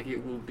looking like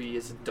it will be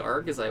as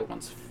dark as I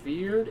once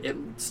feared. It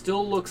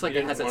still looks like You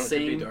it has that didn't want it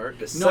to same. be dark?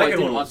 The No, I second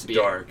didn't one want was to be.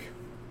 dark.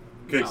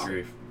 Good No.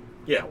 grief.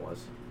 Yeah, it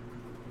was.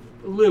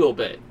 A little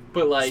bit,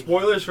 but like.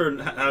 Spoilers for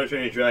How to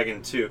Train Your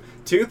Dragon 2.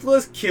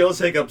 Toothless kills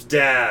Hiccup's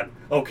dad.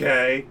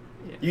 Okay?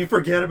 Yeah. You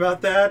forget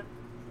about that?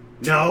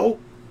 No?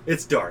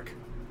 It's dark.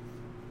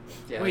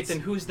 Yeah, Wait, it's- then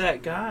who's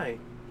that guy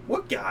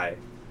What guy?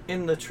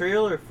 in the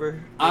trailer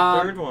for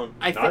the third one?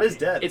 I Not think his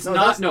dad. It's no,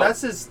 not.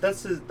 That's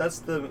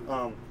the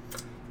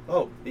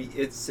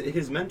it's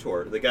his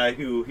mentor, the guy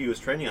who he was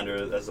training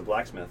under as a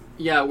blacksmith.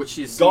 Yeah, which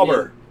is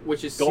Gulber.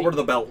 Which is Gulber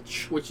the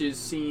Belch. which is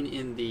seen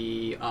in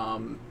the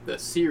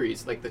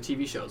series, like the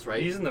TV shows,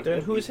 right? He's in the.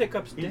 Then who's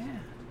Hiccup's he- dad?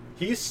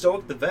 He's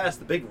Stoic the Vast,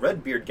 the big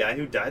red beard guy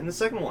who died in the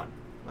second one.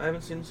 I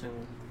haven't seen the second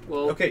one.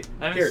 Well, Okay,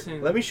 I haven't here,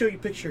 seen- let me show you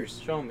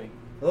pictures. Show me.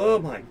 Oh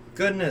my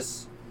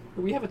goodness.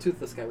 we have a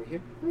toothless guy right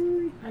here.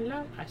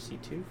 I see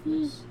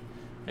Toothless.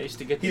 I used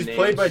to get the He's names.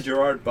 played by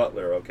Gerard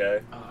Butler,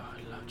 okay? Oh,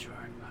 I love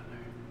Gerard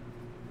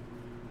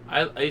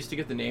Butler. I used to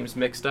get the names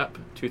mixed up,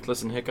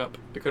 Toothless and Hiccup.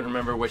 I couldn't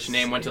remember which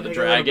name went to the Yeah,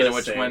 they're a dragon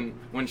and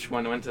bit which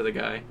one went to the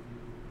guy.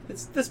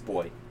 It's this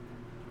boy.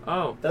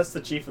 Oh, That's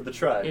the chief of the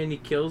tribe. and he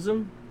kills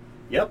him?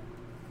 Yep.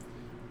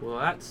 Well,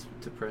 that's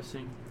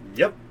depressing.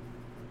 Yep.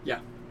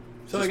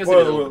 So So I guess spoiler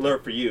it is a little bit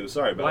alert for you.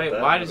 Sorry about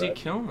that. Why my does he bad.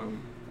 kill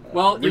him?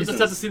 Well, you reasons. just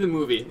have to see the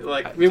movie.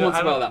 Like we won't I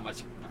spoil don't- that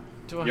much.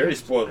 Do I You already have-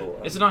 spoiled it. a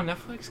lot. Is it on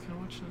Netflix? Can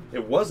I watch it?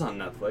 It was on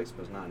Netflix,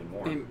 but it's not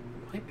anymore. It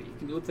might be.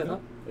 Can you look that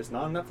up? It's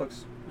not on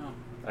Netflix. No,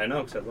 I know,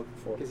 because I looked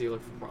before. because you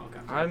look for okay.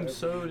 I'm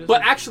so disappointed.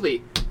 But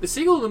actually, the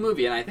sequel of the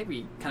movie, and I think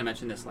we kind of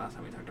mentioned this last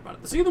time we talked about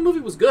it. The sequel of the movie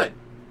was good.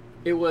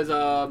 It was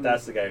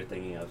That's the guy you're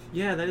thinking of.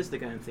 yeah, that is the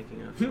guy I'm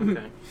thinking of.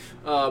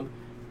 Okay.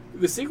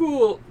 The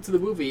sequel to the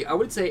movie, I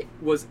would say,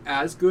 was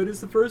as good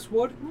as the first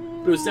one,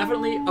 but it was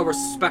definitely a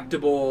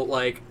respectable,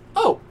 like,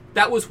 oh,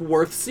 that was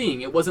worth seeing.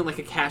 It wasn't like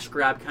a cash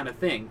grab kind of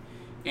thing.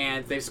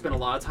 And they've spent a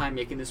lot of time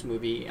making this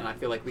movie, and I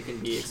feel like we can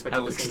be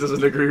expecting the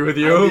same. agree with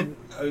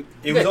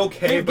It was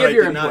okay, Give but I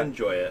your did not input.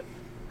 enjoy it.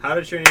 How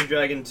to Train Your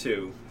Dragon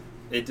 2.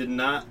 It did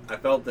not. I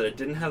felt that it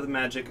didn't have the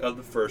magic of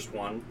the first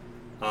one.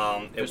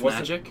 It There's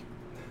wasn't magic?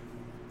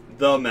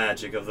 the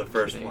magic of the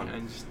first Kidding,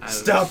 one. I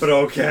Stop it,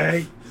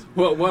 okay?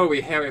 What are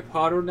we, Harry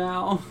Potter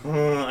now?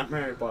 I'm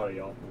Harry Potter,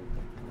 y'all.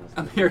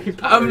 I'm Harry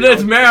Potter.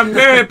 I'm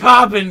Mary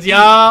Poppins,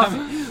 y'all.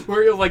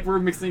 We're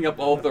mixing up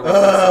all of the I'm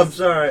references.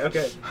 sorry.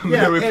 Okay.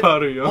 Harry and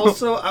Potter, yo.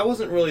 Also, I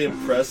wasn't really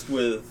impressed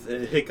with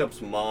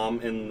Hiccup's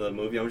mom in the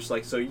movie. I'm just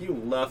like, so you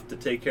left to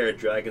take care of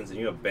dragons and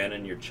you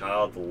abandoned your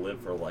child to live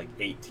for like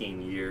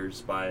 18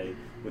 years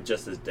with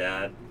just his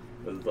dad.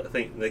 I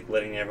think like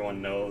letting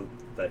everyone know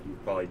that you're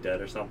probably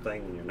dead or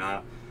something and you're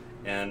not.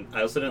 And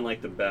I also didn't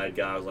like the bad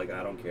guy. I was like,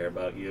 I don't care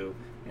about you.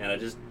 And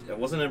I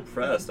wasn't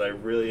impressed. I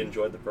really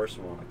enjoyed the first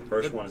one. Like, the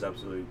first one is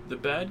absolutely. The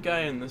bad guy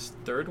in this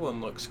third one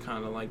looks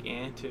kind of like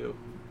too,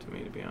 to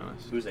me, to be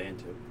honest. Who's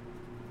Antu?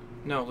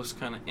 No, looks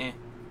kind of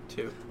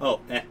too.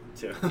 Oh,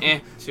 too.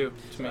 Too,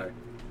 to me. Sorry.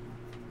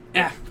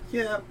 Eh.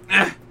 Yeah.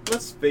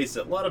 Let's face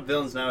it, a lot of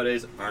villains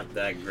nowadays aren't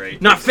that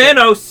great. Not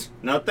Thanos!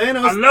 Not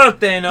Thanos. I love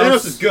Thanos!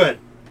 Thanos is good.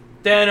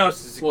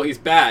 Thanos is Well, he's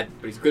bad,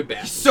 but he's good bad.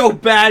 he's so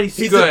bad, he's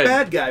He's good. a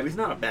bad guy, but he's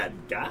not a bad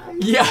guy.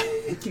 Yeah.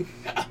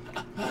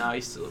 No,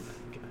 he's still a bad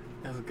guy.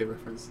 That's a good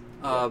reference.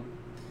 But I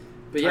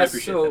yeah,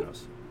 appreciate so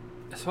Thanos.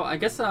 so I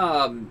guess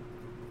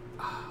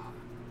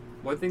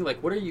one thing,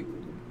 like, what are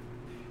you?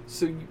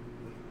 So you,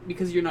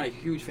 because you're not a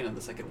huge fan of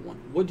the second one,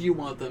 what do you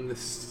want them to?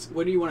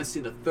 What do you want to see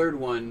in the third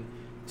one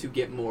to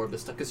get more of the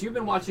stuff? Because you've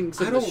been watching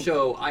some I of the don't-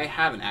 show. I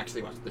haven't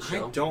actually watched the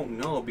show. I don't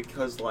know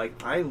because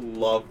like I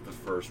love the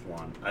first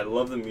one. I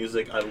love the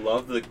music. I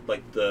love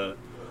the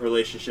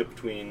relationship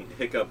between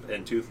Hiccup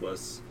and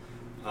Toothless.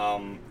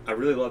 I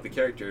really love the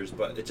characters,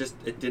 but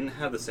it didn't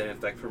have the same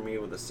effect for me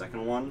with the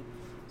second one.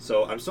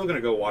 So I'm still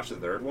gonna go watch the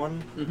third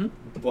one, Mm-hmm.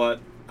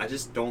 but I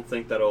just don't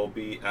think that it'll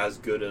be as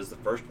good as the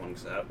first one.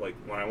 Cause like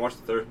when I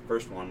watched the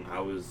first one, I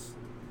was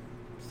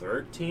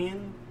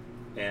 13,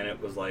 and it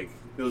was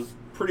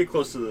pretty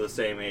close to the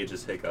same age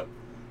as Hiccup.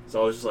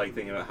 So I was just like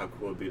thinking about how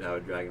cool it'd be to have a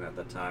dragon at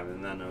that time,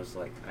 and then I was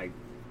like, I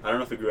don't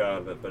know if I grew out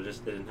of it, but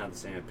it didn't have the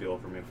same appeal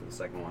for me for the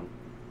second one.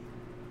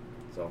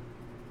 So,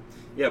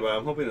 yeah, but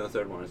I'm hoping the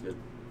third one is good.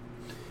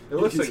 It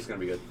looks like it's gonna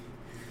be good.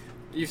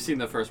 You've seen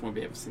the first one, but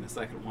you haven't seen the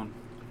second one.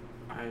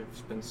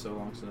 It's been so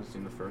long since I've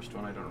seen the first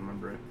one, I don't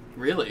remember it.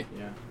 Really?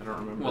 Yeah, I don't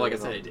remember. Well, like I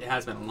it said, at it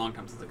has been a long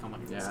time since the come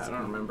on. all. Yeah, I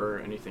don't remember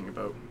anything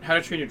about How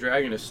to Train Your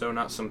Dragon. Is so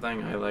not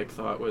something I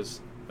thought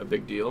was a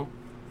big deal.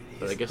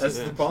 But I guess That's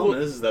the problem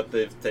is that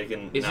they've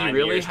taken. Is he 9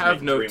 really years to have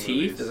make no 3 teeth?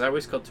 movies. Is that why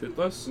he's called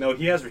Toothless? No,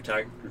 he has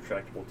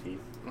retractable teeth.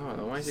 Oh,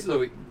 then why is he So,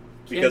 called?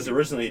 Because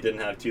originally he didn't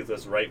have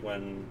Toothless right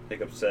when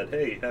Hiccup said,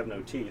 "Hey, you have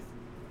no teeth."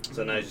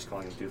 So now he's just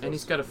calling him Toothless. And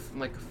he's got a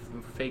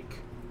fake.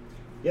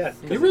 yeah.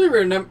 You really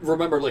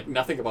remember like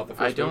nothing about the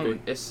I first don't.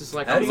 movie. It's just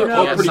like How do you he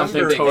not had pretty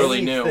something remember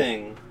totally new.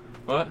 anything?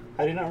 What?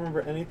 How do you not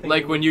remember anything?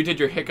 Like when you did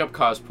your Hiccup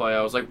cosplay,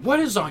 I was like, "What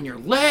is on your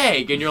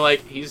leg?" And you're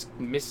like, "He's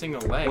missing a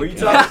leg." Were you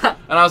talking?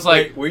 And I was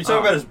like, Wait, were you talking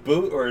about his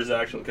boot or his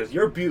actual? Because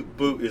your boot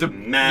is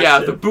massive. Yeah,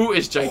 the boot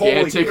is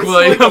gigantic, Holy, it's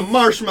William. like a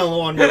marshmallow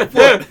on your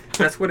foot.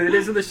 That's what it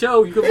is in the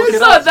show. You can look It's it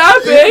not up.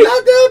 that big. It's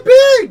not that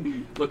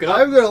big. Look it up.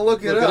 I'm gonna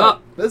look it Look up. it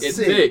up. Let's It's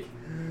see. big.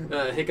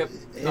 Hiccup.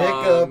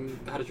 Hiccup.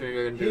 How to Train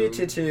Your Dragon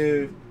 2.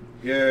 Two.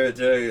 You're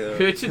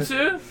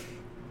Hoochoo?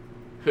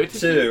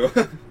 two.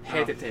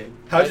 Hecate.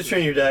 How to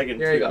Train Your Dragon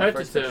There you 2. go.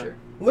 First Hecate. picture.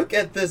 Look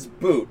at this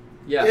boot.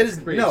 Yeah, It is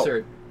pretty no.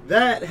 absurd.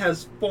 That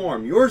has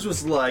form. Yours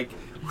was like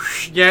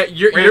Yeah,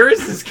 yours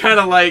is kind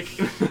of like.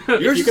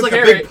 yours you is like a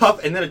compare big it,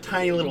 puff and then a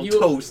tiny little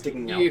toe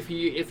sticking out. If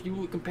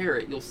you compare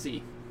it, you'll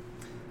see.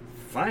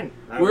 Fine.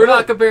 I We're will.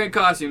 not comparing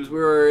costumes.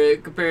 We're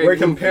comparing. We're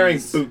comparing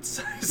movies. boot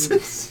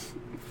sizes.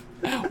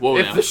 Whoa,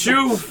 If now. the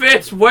shoe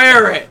fits,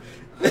 wear it.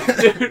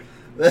 Dude.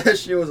 That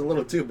shoe was a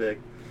little too big.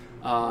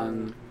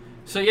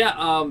 So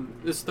yeah,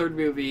 this third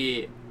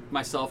movie,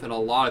 myself and a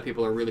lot of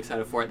people are really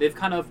excited for it. They've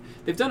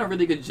done a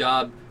really good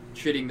job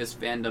treating this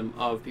fandom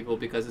of people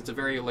because it's a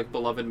very like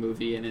beloved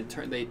movie, and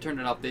they turned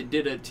it up. They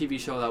did a TV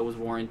show that was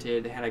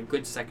warranted. They had a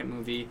good second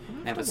movie.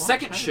 They have a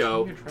second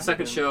show.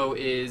 Second show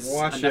is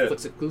Watch a it.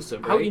 Netflix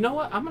exclusive. How, Right? you know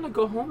what? I'm gonna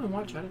go home and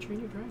watch How to Train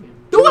Your Dragon.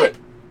 Do it.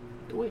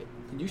 Do it.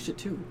 And you should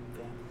too.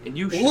 And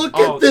you should. Look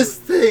oh, at this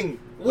thing.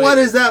 What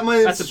is that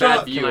That's a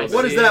bad view. Can I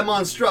What is see that it?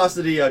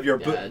 monstrosity of your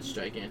boot? Yeah, it's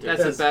gigantic.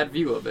 That's Yes. a bad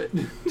view of it.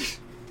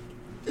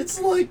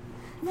 It's like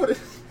what?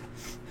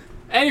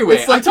 Anyway,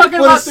 It's like I'm talking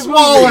what about is the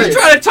swallowing. movie. You're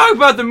trying to talk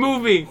about the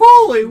movie.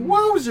 Holy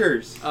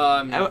wowzers!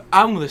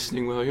 I'm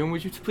listening, William.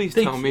 Would you please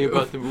Thank tell me you.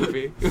 about the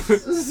movie?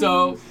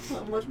 So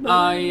Not much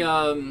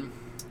better.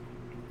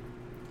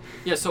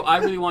 Yeah, so I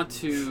really want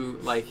to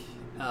like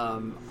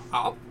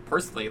I'll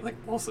personally like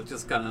also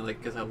just kind of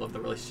like because I love the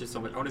relationship so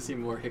much. I want to see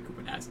more Hiccup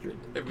and Astrid.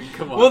 I mean,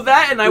 come on. Well,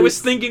 that and I was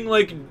thinking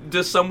like,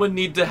 does someone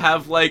need to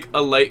have like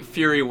a Light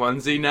Fury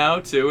onesie now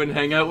too and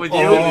hang out with you?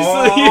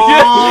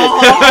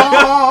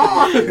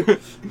 Oh.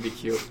 be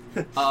cute.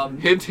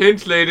 Hint,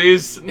 hint,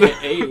 ladies.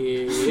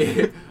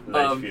 Hey.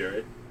 Night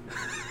Fury.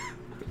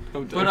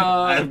 I'm But done.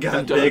 I've got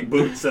I'm done. big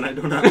boots and I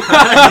don't have.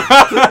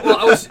 well,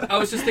 I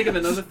was just thinking of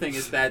another thing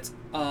is that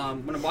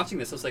when I'm watching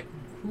this, I was like,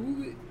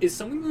 who is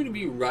someone going to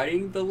be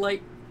riding the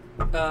Light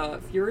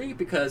Fury?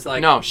 Because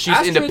like No, she's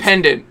Astrid's-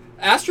 independent.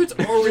 Astrid's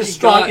already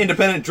Strong, got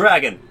independent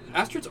dragon.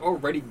 Astrid's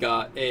already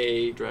got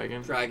a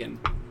Dragon.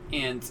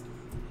 and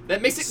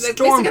that makes it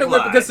kind of weird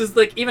Stormfly. because it's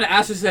like even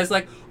Astrid says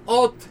like,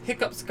 "Oh,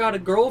 Hiccup's got a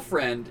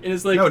girlfriend," and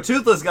it's like, No,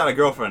 Toothless got a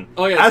girlfriend.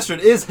 Oh, yeah.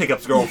 Astrid is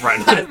Hiccup's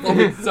girlfriend.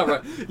 it's not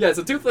right. Yeah,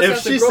 so Toothless If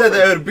has a she said that,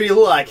 girlfriend. it would be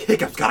like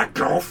Hiccup's got a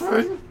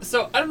girlfriend.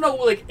 So I don't know,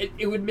 like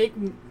it would make.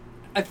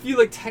 I feel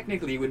like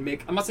technically it would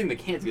make. I'm not saying they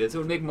can't do this. It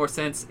would make more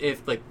sense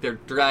if like their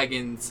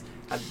dragons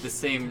had the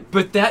same.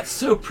 But that's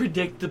so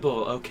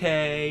predictable,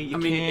 okay? You I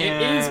mean, it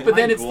can't. is, but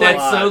then My it's That's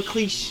that. so gosh.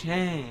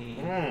 cliche.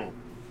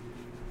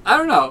 I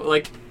don't know.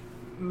 Like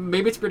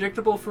maybe it's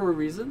predictable for a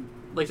reason.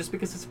 Like just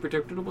because it's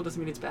predictable doesn't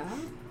mean it's bad.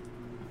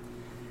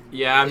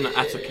 Yeah, I'm not,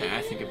 that's okay.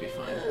 I think it'd be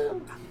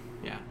fine.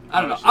 Yeah.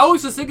 I don't know. I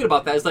was just thinking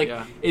about that. It's like,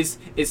 Yeah. is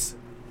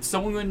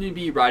someone going to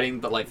be riding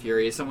the Light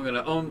Fury? Is someone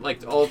going to own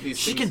like all of these?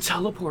 She things? can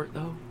teleport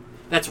though.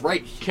 That's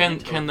right. Can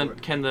Is it can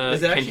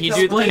actually he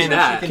do teleport? can,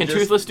 That. can Can just-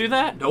 Toothless do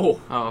that?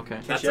 No. Oh, okay.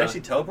 Can That's she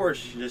actually teleport or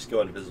should she just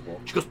go invisible?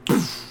 She goes.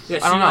 Yeah,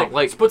 I don't know, She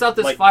like- puts out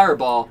this like-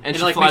 fireball and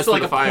she like flies makes it like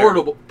through a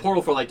the fire.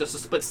 portal for like just a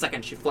split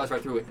second. She flies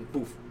right through it and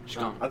poof, she's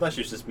gone. I thought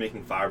she was just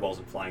making fireballs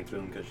and flying through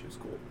them because she was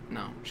cool.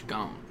 No, she's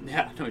gone.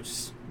 Yeah, no,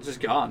 it's just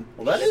gone.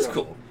 Well, that is So-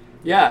 cool.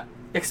 Yeah,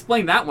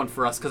 explain that one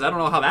for us because I don't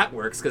know how that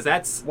works because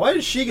that's Why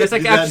does she get That's to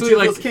like do that and actually,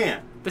 like- Toothless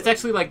can't?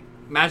 actually like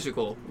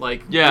magical.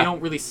 Like Yeah. we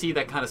don't really see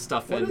that kind of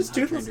stuff. What in is How to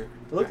Train Toothless? Your-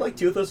 It looked like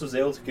Toothless was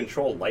able to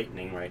control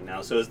lightning right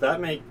now. So does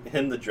that make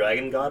him the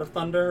dragon god of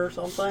thunder or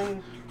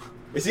something?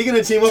 Is he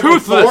gonna team up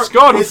Toothless, with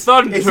Thor? god of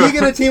thunder. Is he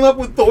gonna team up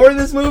with Thor in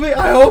this movie?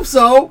 I hope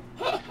so.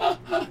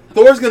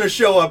 Thor's gonna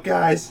show up,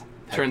 guys.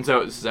 Turns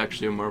out this is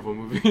actually a Marvel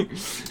movie.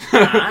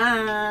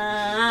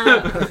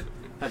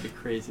 That'd be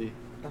crazy.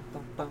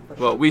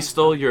 Well, we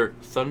stole your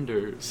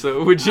thunder,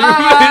 so would you?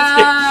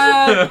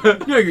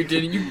 No, you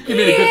didn't. You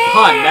made a good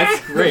pun.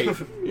 That's great.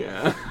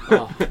 Yeah.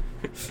 Oh.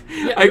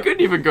 Yeah, I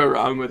couldn't even go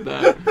wrong with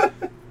that.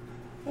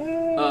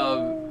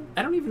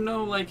 I don't even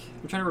know, like,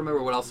 I'm trying to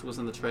remember what else was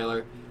in the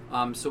trailer.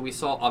 So we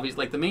saw,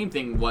 obviously, like, the main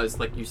thing was,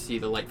 like, you see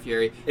the Light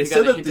Fury. It You said,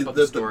 got a that hint about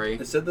the story.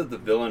 it said that the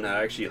villain had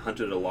actually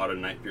hunted a lot of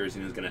Night Furies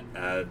and he was going to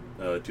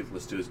add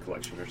Toothless to his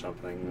collection or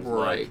something. It was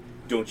Right. Like,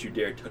 don't you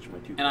dare touch my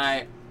Toothless. And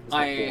That's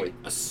my I boy.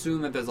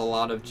 assume that there's a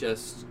lot of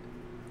just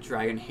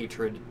dragon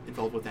hatred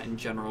involved with that in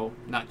general.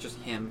 Not just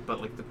him,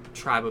 but, like, the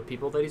tribe of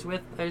people that he's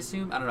with, I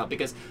assume. I don't know,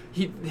 because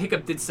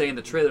Hiccup did say in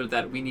the trailer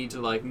that we need to,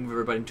 like, move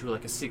everybody into,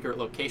 like, a secret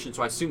location,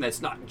 so I assume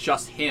that's not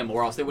just him,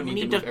 or else they wouldn't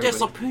need to move everybody.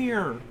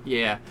 disappear.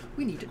 Yeah.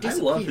 We need to I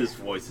disappear. love his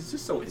voice. It's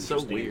just so It's so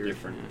interesting weird. and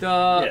different.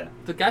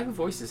 The guy who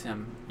voices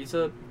him, he's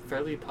a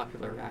fairly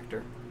popular actor.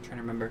 I'm trying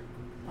to remember.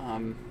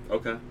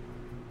 Okay.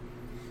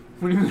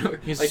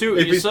 He's like,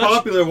 if he's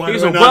popular, why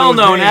he's do a I not know his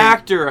well-known name?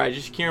 actor. I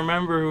just can't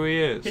remember who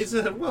he is. He's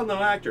a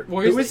well-known actor.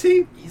 well, Who is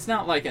he? He's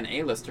not like an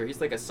A-lister.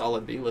 He's like a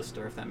solid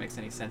B-lister, if that makes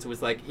any sense. It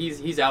was like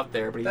he's out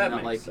there, but he's That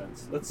not makes like.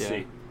 sense. Let's Yeah.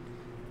 see.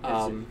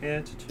 Because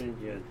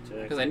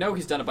Because I know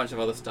he's done a bunch of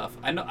other stuff.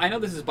 I know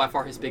this is by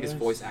far his biggest Yes.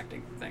 voice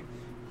acting thing.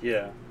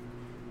 Yeah.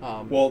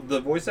 Well, the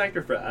voice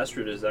actor for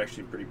Astrid is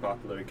actually pretty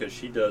popular because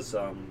she does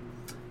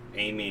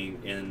Amy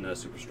in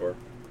Superstore.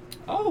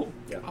 oh,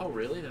 Yeah. Oh,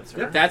 really? That's her?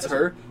 Yeah. that's That's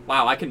her.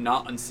 Wow, I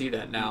cannot unsee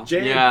that now.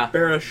 Jay Yeah.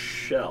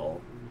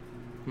 Baruchel.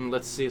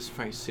 Let's see his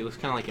face. He looks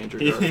kind of like Andrew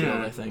Garfield,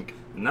 Yeah. I think.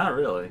 Not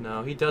really.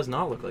 No, he does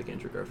not look like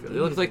Andrew Garfield. He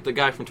looks like the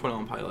guy from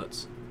 21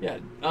 Pilots. Yeah.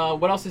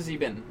 What else has he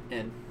been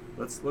in?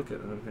 Let's look at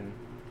it. Okay.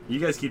 You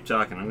guys keep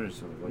talking. I'm gonna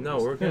just look No,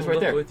 this. we're It's going right to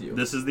there. look with you.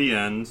 This is the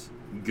end.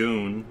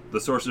 Goon, the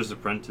Sorcerer's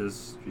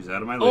Apprentice. She's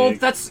out of my Oh,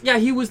 league.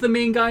 he was the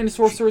main guy in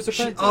Sorcerer's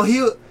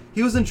Apprentice.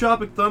 He was in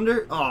Tropic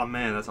Thunder. Oh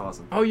man, that's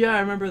awesome. Oh, yeah, I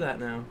remember that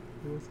now.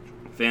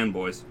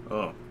 Fanboys.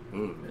 Oh,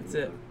 ooh. That's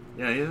it.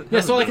 Yeah,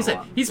 Yeah, so like I said,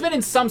 he's been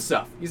in some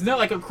stuff. He's not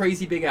like a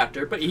crazy big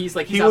actor, but he's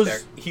he out was there.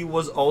 he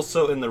was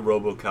also in the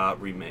RoboCop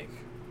remake.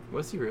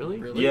 Was he really?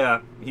 Really?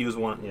 Yeah, he was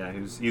one. Yeah,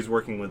 he was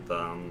working with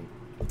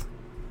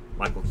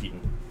Michael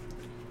Keaton.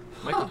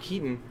 Michael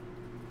Keaton.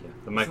 Yeah,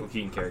 the Michael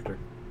Keaton character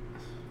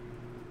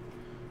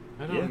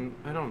I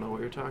don't know what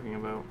you're talking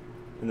about.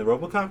 in the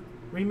RoboCop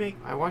remake.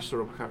 I watched the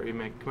RoboCop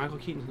remake. Michael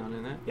Keaton's not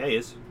in that. Yeah, he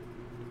is.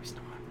 He's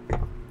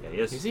not. Yeah, he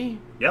is. Is he?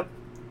 Yep.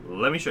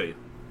 Let me show you.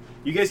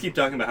 You guys keep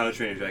talking about How to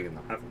Train Your Dragon,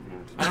 though.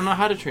 I don't know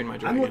how to train my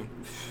dragon.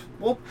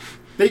 Well,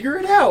 figure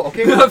it out,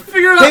 okay?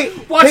 Figure it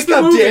out. Watch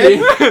the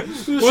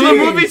movie. Will the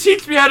movie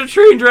teach me how to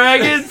train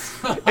dragons?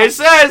 It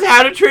says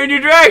how to train your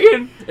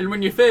dragon. And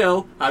when you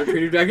fail, How to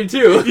Train Your Dragon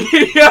 2.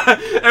 Yeah,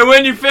 and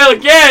when you fail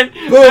again,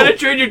 how to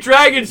train your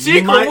dragon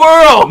secret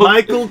world.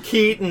 Michael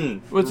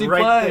Keaton. What's he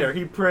right play? there.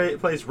 He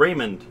plays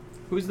Raymond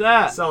Who's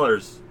that?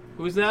 Sellers.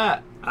 Who's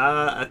that?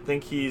 I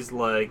think he's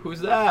like.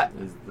 Who's that?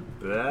 Is the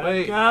bad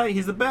Wait. guy?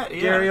 He's the bad.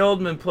 Yeah. Gary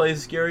Oldman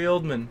plays Gary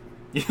Oldman.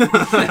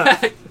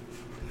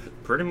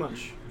 Pretty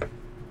much. Yeah,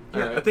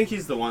 Alright. I think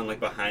he's the one like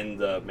behind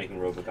the making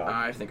RoboCop.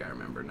 I think I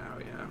remember now.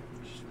 Yeah,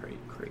 which is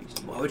crazy.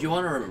 Why would you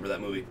want to remember that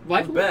movie?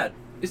 Why- It was bad.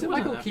 Isn't It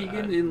wasn't Michael that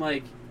Keegan bad. in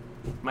like?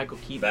 Michael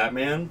Keaton.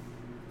 Batman.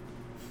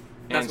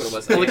 That's And- what it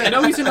was. Like, I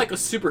know he's in like a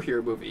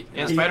superhero movie.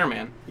 And He-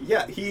 Spider-Man,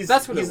 Yeah, he's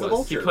That's what he's it the was.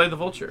 Vulture. he played the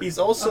Vulture, He's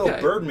also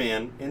Okay.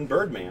 Birdman in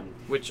Birdman.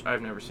 which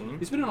I've never seen.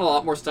 He's been in a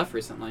lot more stuff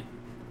recently.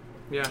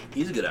 Yeah,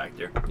 He's a good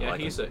actor. I yeah,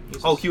 like he's him. a.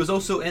 Oh, he was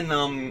also in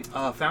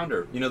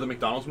Founder. You know the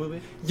McDonald's movie?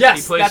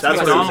 Yes, He plays that's That's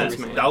what what I it was McDonald's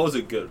was. man. That was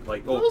a good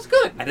like. That was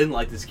good. I didn't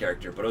like this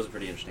character, but it was a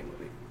pretty interesting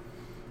movie.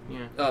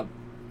 Yeah,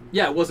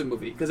 Yeah, it was a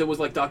movie because it was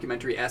like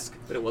documentary-esque,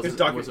 but it wasn't.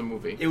 it was a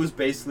movie. It was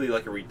basically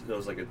like it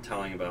was like a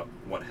telling about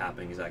what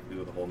happened exactly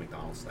with the whole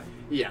McDonald's thing.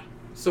 Yeah.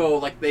 So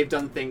like they've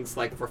done things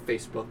like for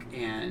Facebook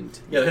and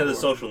Yeah, they had the or-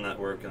 social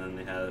network, and then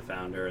they had a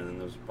founder, and then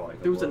there was probably a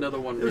There was couple another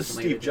one It was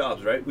recently. Steve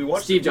Jobs, right? We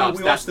watched Steve Jobs,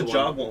 We that's watched the the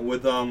Job one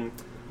with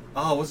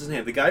what's his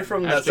name? The guy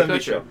from that Ashton 70s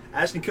Kutcher. show,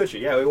 Ashton Kutcher.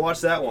 Yeah, we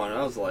watched that one.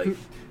 I was like,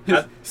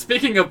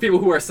 Speaking of people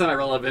who are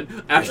semi-relevant,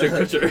 Ashton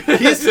Kutcher.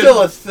 he's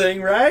still a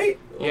thing, right?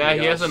 Oh Yeah, my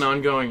he has gosh. an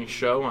ongoing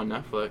show on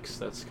Netflix.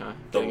 That's kind of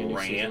The getting a new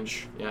Ranch.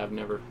 season. Yeah, I've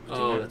never. Oh,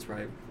 seen it. that's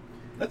right.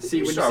 I think See,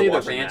 we when you started say the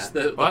watching ranch, that.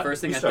 the What?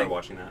 first thing We I started think,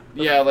 watching that.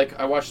 Yeah, like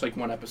I watched like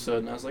one episode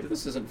and I was like,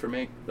 this isn't for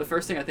me. the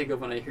first thing I think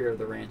of when I hear of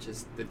the ranch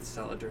is the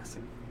salad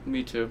dressing.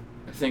 Me too.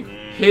 I think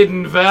Mm.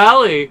 Hidden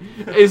Valley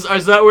is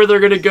that where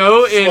they're gonna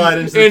go? Slide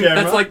into the camera.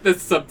 That's like the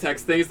subtext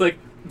thing. It's like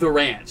the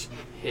ranch,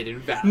 Hidden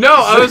Valley. No,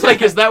 I was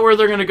like, is that where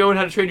they're gonna go in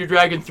How to Train Your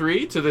Dragon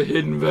 3 to the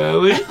Hidden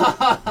Valley? It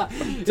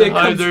hide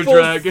comes their full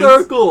dragons.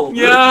 circle.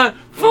 Yeah,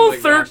 full my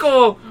gosh.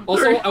 circle.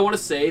 Also, They're- I want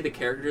to say the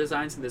character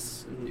designs in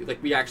this,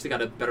 like, we actually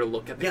got a better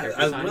look at the Yeah,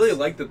 character I designs. really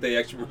like that they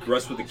actually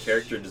progress with the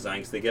character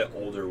designs. They get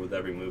older with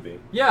every movie.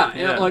 Yeah, and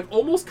Yeah. like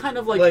almost kind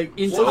of like, Like,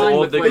 in well, time oh,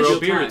 with they like, grow real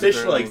beards. time. Fish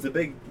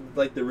apparently.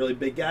 legs, the really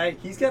big guy.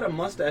 He's got a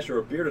mustache or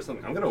a beard or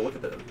something. I'm gonna look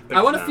at that.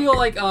 I want to feel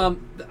like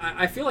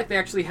I feel like they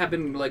actually have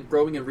been like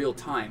growing in real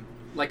time.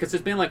 Like, 'cause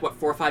it's been like what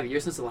 4 or 5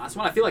 years since the last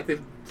one. I feel like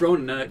they've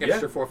grown an extra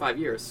Yeah. 4 or 5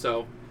 years.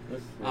 So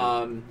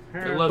I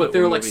love But it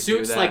they're when like movies do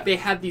suits, that. like they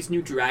have these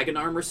new dragon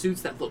armor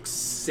suits that look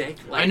sick.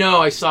 Like, I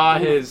know. I saw oh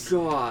my his.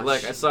 gosh.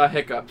 Like I saw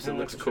Hiccups. It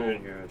looks cool.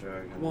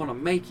 I want to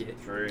make it.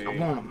 I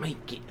want to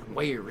make it and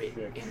wear it.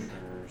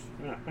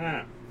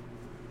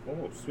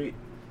 Oh, sweet.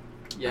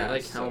 Yeah, I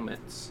like so-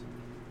 helmets.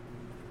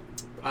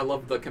 I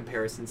love the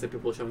comparisons that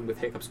people are showing with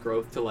Hiccup's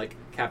growth to like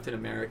Captain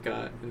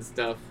America and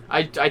stuff.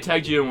 I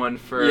tagged you in one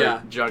for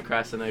Yeah. John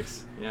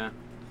Krasinski. Yeah.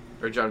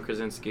 Or John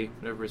Krasinski,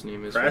 whatever his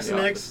name is. from The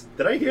Krasinix?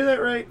 Did I hear that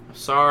right?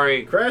 Office.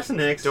 Sorry.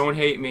 Krasinix. Don't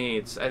hate me.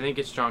 I think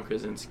it's John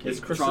Krasinski. It's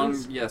John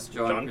Krasinski.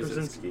 John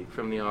Krasinski.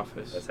 from The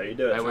Office. That's how you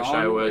do it. I wish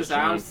I was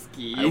John.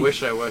 Wazowski. I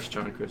wish I was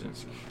John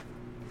Krasinski.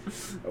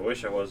 I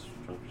wish I was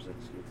John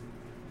Krasinski.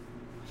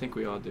 I think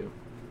we all do.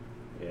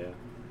 Yeah.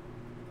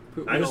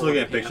 We I'm just all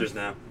looking want at a Pam. What? pictures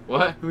now.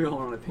 We all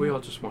want a Pam. We all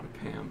just want a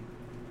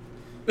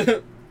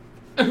Pam.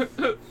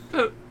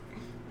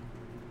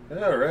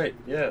 All right.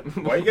 Yeah.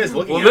 Why are you guys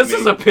looking Well, at this me?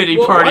 is a pity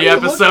Well, party why are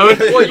you looking episode. at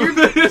me? Well, you're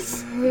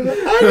this.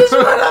 I just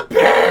want a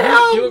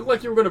Pam. You look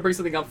like you were going to bring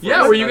something up. For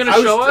Yeah, us. were you gonna I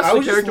was- show us I the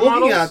was just character looking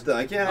models? at them.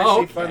 I can't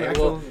Oh, actually find the okay.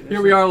 actual. Well,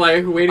 here we are,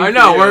 like waiting. I for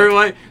know. you. We're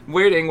like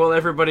waiting while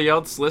everybody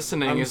else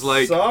listening I'm is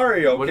like.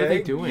 sorry. Okay. what are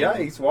they doing?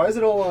 Yikes! Why is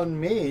it all on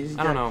me?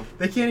 I don't know.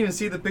 They can't even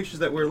see the pictures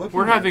that we're looking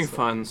We're at. having so-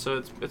 fun,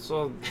 so it's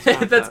all. It's not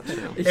That's- that,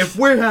 so. If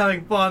we're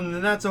having fun,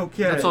 then that's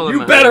okay. That's all that You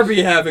matters. better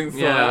be having fun.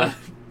 Yeah.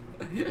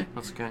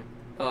 That's okay.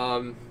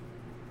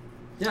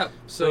 Yeah. So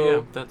So,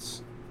 yeah,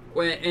 that's.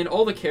 and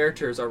all the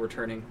characters are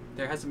returning.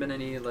 There hasn't been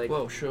any like.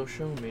 Whoa! Show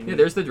me. Yeah,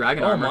 there's the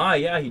dragon Oh armor. my,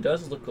 yeah, he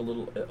does look a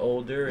little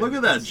older. Look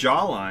at that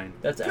jawline.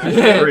 That's Good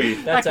Astrid.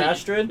 grief. That's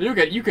Actually,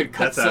 Astrid. You could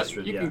cut That's some,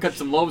 Astrid, you yeah. can cut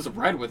some loaves of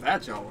bread with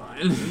that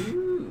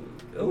jawline.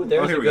 Oh,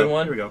 there's here a we good go.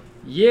 one. Here we go.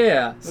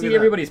 Yeah. at See, that.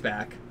 everybody's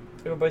back.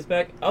 Everybody's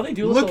back. Oh, they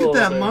do look Look a at little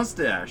that older.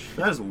 mustache.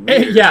 That is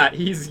weird.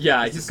 He's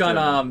got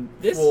disturbing.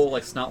 This- full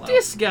like snot.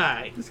 This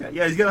guy. This guy,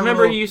 yeah, he's got a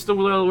Remember, little, he used to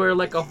wear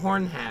like a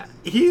horn hat.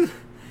 he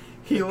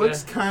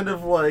looks kind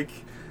of like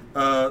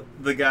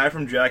the guy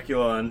from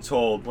Dracula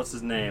Untold. What's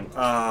his name?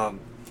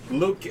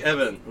 Luke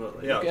Evans. Well,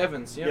 yeah. Luke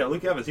Evans. Yeah. Yeah,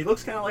 Luke Evans. He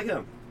looks kind of like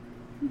him.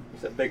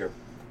 Except bigger.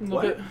 A little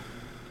What? bit.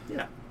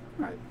 Yeah.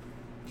 Right.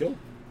 Cool.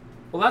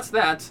 Well, that's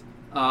that.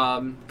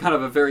 Kind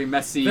of a very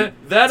messy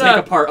That take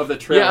apart of the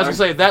trailer. Yeah, I was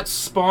gonna say that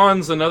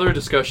spawns another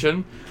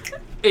discussion.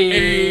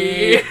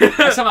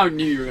 I somehow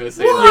knew you were gonna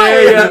say What?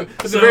 that. Yeah, yeah. At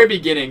the So- very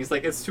beginning, it's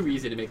like it's too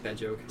easy to make that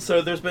joke.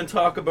 So there's been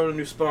talk about a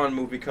new Spawn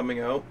movie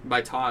coming out.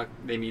 By talk,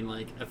 they mean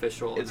like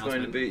official. It's going to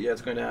announcement. be, yeah,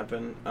 it's going to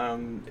happen.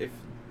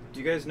 Do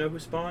you guys know who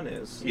Spawn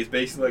is? He's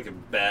basically like a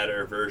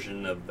badder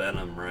version of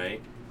Venom,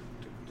 right?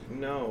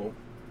 No.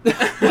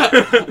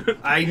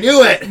 I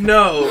knew it.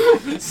 No.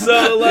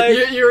 So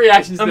like, your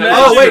reactions. To that.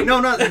 Imagine- Oh wait,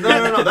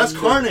 no. That's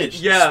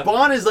Carnage. Yeah.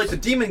 Spawn is like the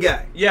demon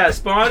guy. yeah,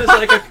 Spawn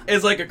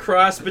is like a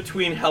cross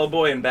between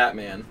Hellboy and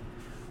Batman.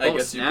 I Oh,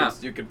 guess snap.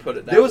 you could put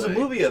it that There was way. a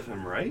movie of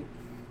him, right?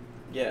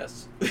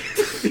 Yes.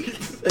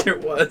 there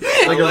was.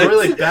 Like a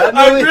really bad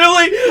movie.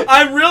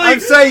 I'm really. I'm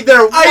saying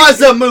there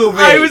was a movie.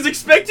 I was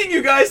expecting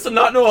you guys to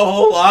not know a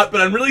whole lot, but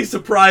I'm really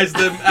surprised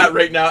at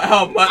right now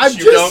how much I'm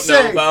you just don't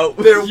saying, know about.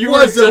 There You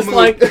was were a just movie.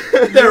 like-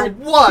 there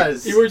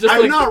was. You were just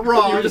I'm like not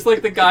wrong. You were just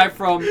like the guy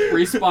from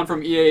Respawn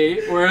from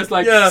EA, where it's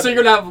like, Yeah. so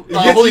you're gonna have You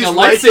get holding a these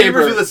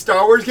lightsabers with a lightsaber.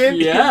 Star Wars game.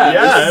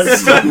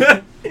 Yes.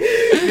 Yes.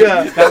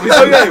 Yeah. That was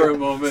Okay. for a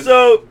moment.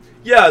 So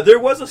yeah, there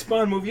was a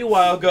Spawn movie a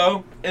while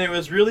ago, and it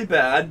was really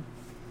bad.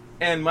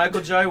 And Michael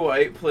Jai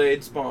White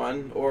played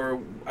Spawn, or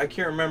I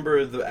can't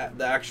remember the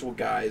actual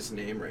guy's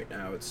name right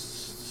now. It's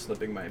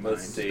slipping my mind.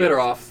 Let's see.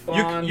 Better off.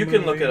 You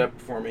can look it up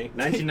for me.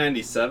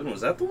 1997 was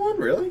that the one?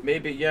 Really?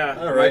 Maybe, yeah.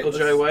 All right, Michael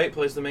Jai let's- White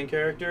plays the main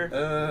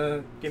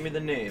character. Give me the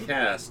name.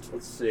 Cast.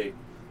 Let's see.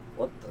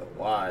 What the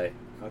why?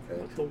 Okay.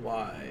 What the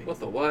why? What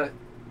the what?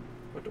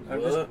 What the I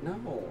what? just, no,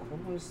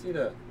 I want to see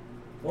that.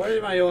 Why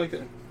am I only?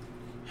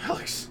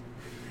 Alex.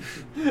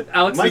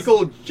 Alex.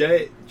 Michael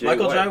J.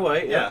 Michael White. Jai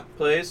White, yeah,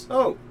 plays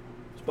Oh,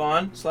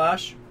 Spawn /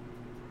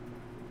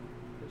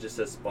 it just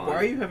says Spawn. Why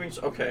are you having?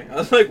 Okay, I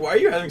was like, why are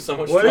you having so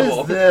much What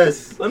trouble? is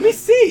this? Let me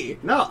see.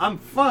 No, I'm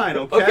fine.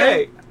 Okay.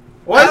 Okay.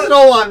 Why is it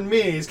all on me?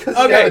 It's because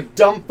I Okay. got a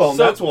dumb phone.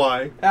 So- That's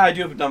why. I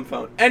do have a dumb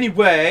phone.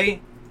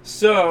 Anyway,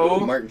 so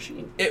Martin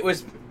Sheen. it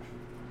was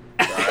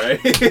Sorry.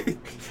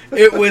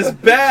 it was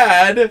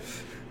bad,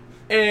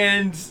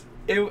 and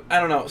I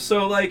don't know.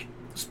 So like,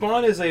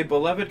 Spawn is a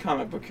beloved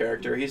comic book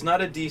character. He's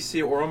not a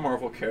DC or a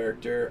Marvel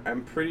character.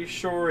 I'm pretty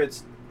sure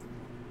it's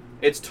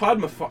Todd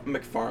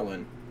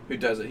McFarlane who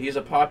does it. He's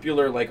a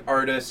popular like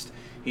artist.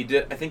 I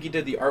think he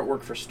did the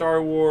artwork for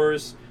Star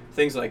Wars,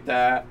 things like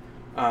that.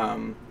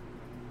 So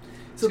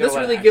It's got this a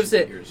lot of really action gives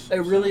it figures,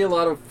 a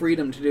lot of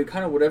freedom to do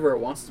kind of whatever it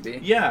wants to be.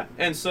 Yeah,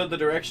 and so the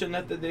direction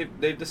that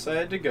they've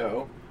decided to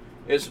go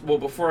is, well,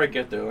 before I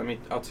get there,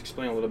 I'll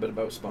explain a little bit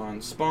about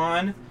Spawn.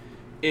 Spawn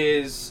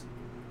he's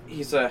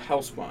a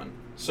hellspawn.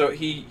 So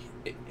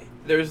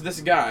there's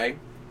this guy,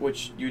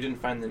 which you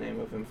didn't find the name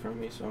of him from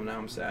me, so now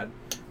I'm sad.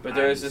 But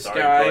there's this sorry,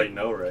 you guy probably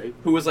know, right?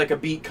 who was like a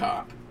beat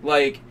cop,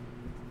 like,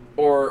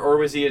 or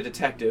was he a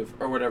detective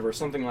or whatever,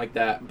 something like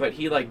that. But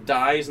he like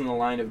dies in the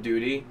line of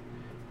duty,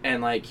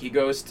 and like he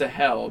goes to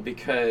hell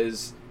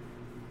because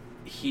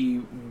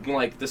he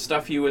like the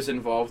stuff he was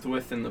involved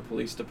with in the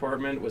police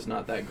department was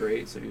not that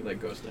great, so he like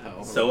goes to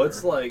hell. So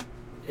it's like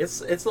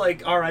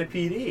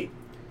R.I.P.D.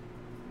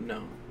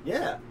 No.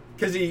 Yeah.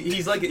 Because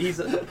he's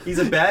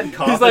a bad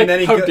cop. He's like, and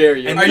then how dare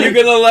you? Are you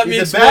gonna let me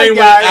he's a explain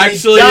bad what guy, it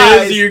actually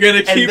dies, is? Or you're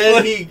gonna keep and then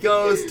like... he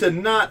goes to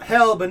not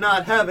hell but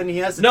not heaven. He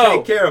has to No,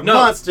 take care of no,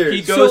 monsters.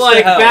 he goes So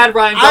like to hell. bad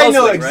Ryan Gosling, I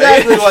know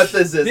exactly right? what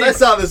this is. I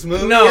saw this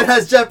movie. No. It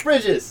has Jeff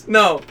Bridges.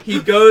 No, he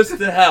goes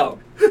to hell,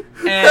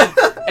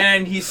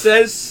 and he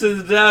says to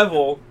the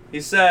devil, he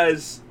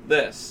says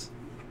this.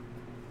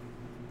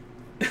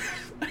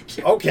 I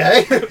can't-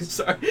 Okay. I'm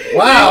sorry.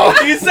 Wow.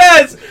 He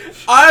says,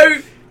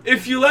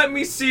 if you let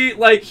me see,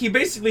 like, he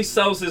basically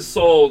sells his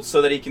soul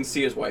so that he can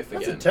see his wife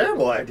That's again. a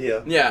terrible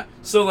idea. Yeah.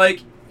 So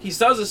like, he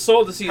sells his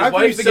soul to see his How can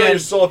you wife sell again. your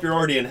soul if you're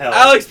already in hell?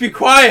 Alex, be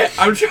quiet.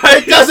 I'm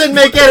trying. It doesn't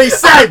make any I'm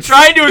sense.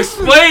 trying to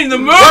explain the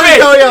movie. What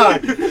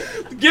is going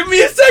on? Give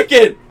me a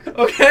second,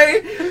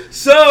 okay?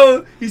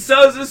 So he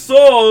sells his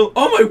soul.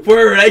 Oh my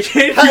word! I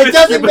can't. It even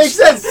doesn't keep a- make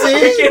sense, I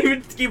see? can't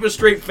even keep a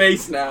straight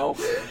face now.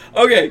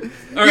 Okay, all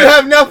right. You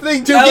have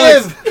nothing to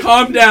Alex, give.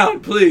 calm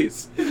down,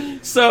 please.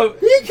 So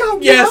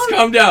yes,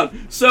 calm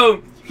down.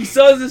 So he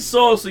sells his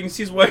soul so he can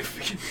see his wife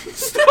again.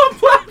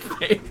 Stop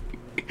laughing.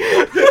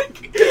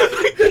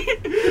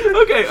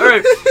 Okay, all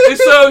right. And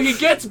so he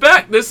gets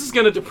back. This is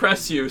gonna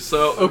depress you.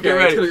 So okay,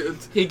 ready.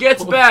 He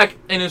gets back,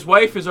 and his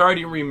wife is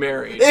already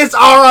remarried. It's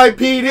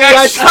R.I.P.D.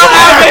 I Shut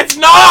up! It's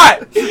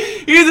not.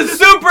 He's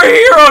a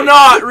superhero,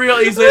 not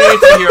really. He's an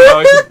anti-hero.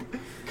 He's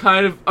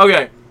kind of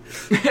okay.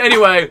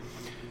 Anyway,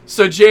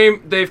 so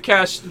they've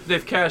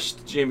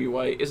cashed Jamie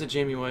White. Is it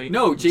Jamie White?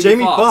 No,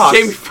 Jamie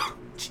Foxx.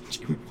 Foxx.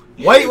 Jamie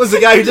Foxx. White was the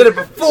guy who did it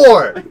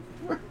before.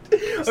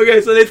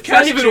 Okay, so they've It's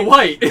not cashed. even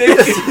white.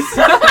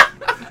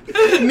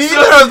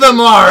 Neither of them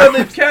are.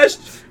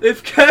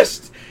 They've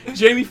cast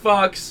Jamie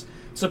Foxx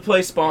to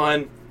play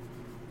Spawn.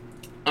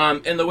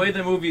 And the way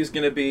the movie is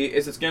going to be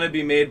is it's going to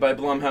be made by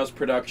Blumhouse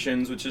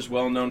Productions, which is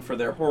well known for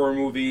their horror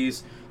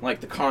movies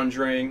like The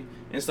Conjuring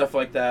and stuff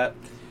like that.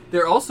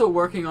 They're also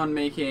working on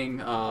making.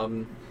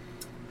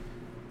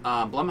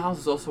 Blumhouse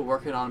is also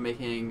working on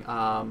making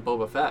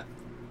Boba Fett.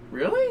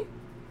 Really?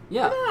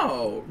 Yeah.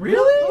 No.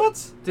 Really?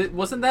 What?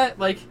 Wasn't that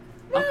like?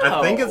 No.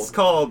 I think it's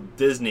called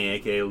Disney,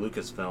 aka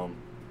Lucasfilm,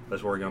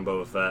 that's working on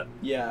Boba Fett.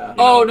 Yeah.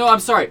 Oh no, I'm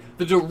sorry.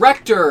 The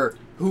director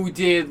who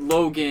did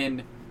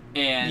Logan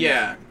and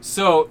Yeah.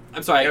 So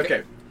I'm sorry.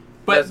 Okay.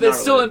 But That's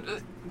it's not still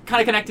kind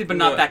of connected, but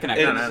not that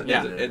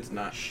connected. It's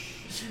not.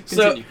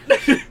 Continue.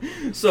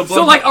 So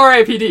So like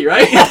R.I.P.D.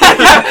 right?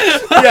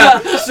 yeah.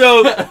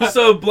 So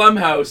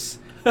Blumhouse,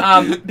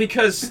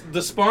 because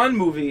the Spawn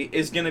movie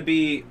is gonna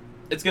be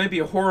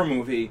a horror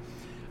movie,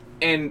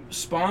 and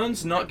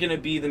Spawn's not gonna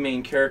be the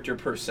main character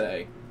per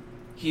se.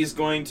 He's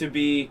going to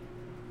be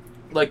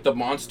like the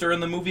monster in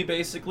the movie,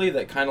 basically,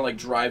 that kind of like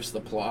drives the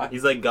plot.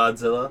 He's like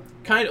Godzilla.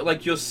 Kind of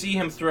like you'll see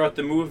him throughout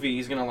the movie.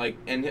 He's gonna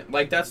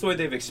that's the way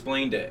they've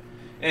explained it.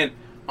 And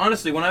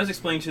honestly, when I was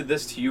explaining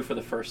this to you for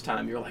the first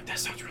time, you were like, "That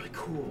sounds really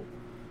cool."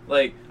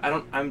 Like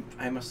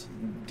I must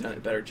have done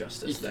it better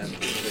justice than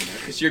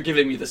because you're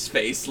giving me this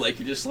face, like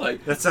you're just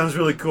like, That sounds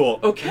really cool.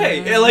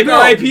 okay, yeah, like No.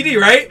 R.I.P.D.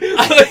 right?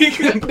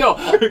 Like, No,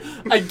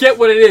 I get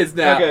what it is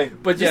now. Okay,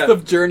 But just yeah. the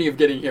journey of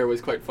getting here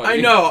was quite funny.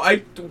 I know.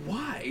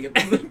 Why?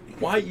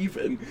 Why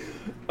even?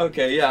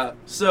 Okay, yeah.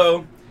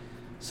 So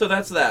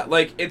that's that.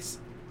 Like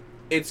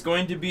it's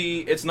going to be.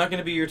 It's not going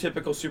to be your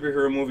typical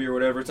superhero movie or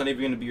whatever. It's not even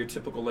going to be your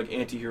typical like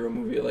anti-hero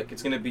movie. Like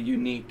it's going to be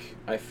unique.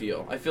 I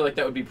feel like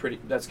that would be pretty.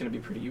 That's going to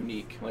be pretty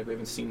unique. Like we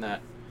haven't seen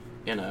that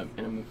in a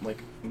like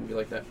movie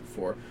like that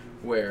before,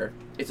 where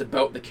it's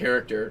about the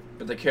character,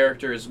 but the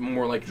character is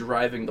more like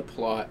driving the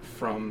plot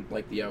from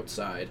like the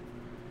outside,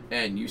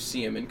 and you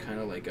see him in kind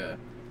of like a.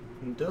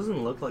 He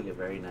doesn't look like a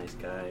very nice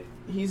guy.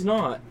 He's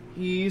not.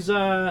 He's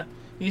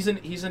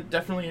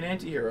definitely an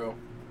anti-hero.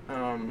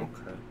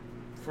 Okay.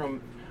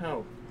 From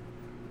hell.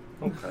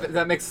 Okay.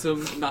 That makes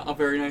him not a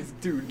very nice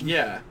dude.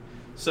 Yeah.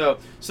 So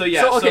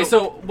yeah.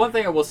 So one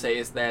thing I will say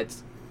is that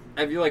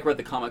have you like read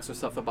the comics or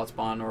stuff about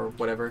Spawn or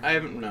whatever? I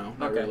haven't. No,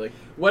 not Okay. really.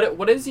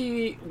 What is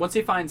he once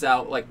he finds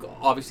out? Like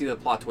obviously the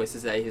plot twist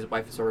is that his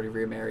wife is already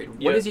remarried.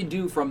 Yeah. What does he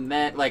do from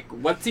that? Like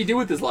what's he do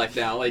with his life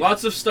now? Like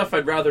Lots of stuff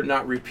I'd rather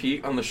not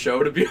repeat on the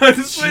show, to be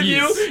honest with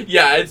you. Jeez.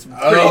 Yeah, it's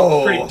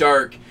pretty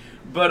dark.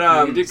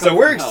 But He did So come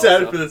we're from hell,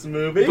 excited so- for this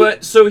movie.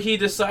 But so he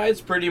decides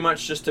pretty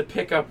much just to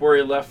pick up where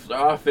he left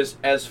off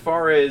as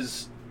far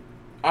as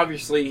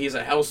obviously he's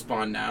a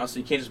hellspawn now, so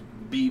you can't just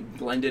be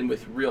blend in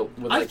with I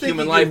like think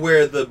human he life. could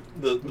wear the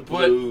blue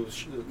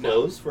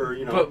clothes for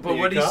But being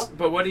what a cop.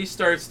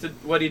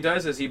 what he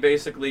does is he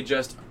basically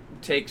just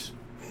takes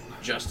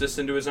justice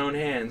into his own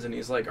hands, and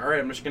he's like, all right,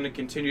 I'm just going to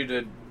continue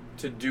to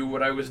do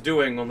what I was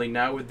doing, only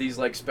now with these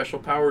like special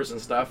powers and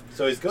stuff.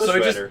 So he's Ghost So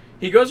Rider.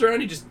 he goes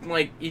around, he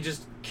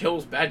just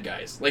kills bad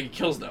guys, like he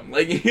kills them,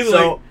 like he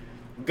So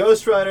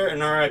Ghost Rider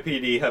and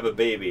R.I.P.D. have a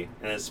baby,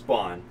 and it's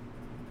Spawn.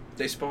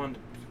 they spawned.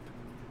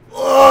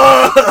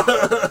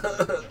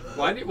 Why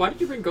Why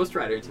did you bring Ghost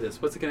Rider into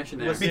this? What's the connection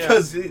there?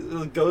 Because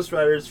Ghost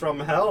Rider's from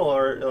hell,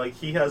 or like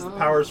he has the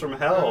powers from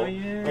hell,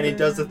 and he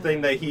does the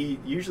thing that he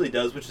usually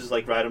does, which is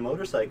like ride a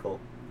motorcycle.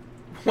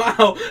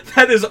 Wow,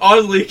 that is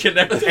oddly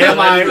connected.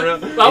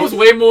 That was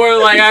way more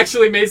like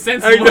actually made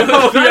sense. I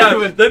know,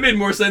 yeah, that made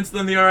more sense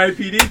than the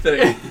R.I.P.D.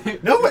 thing.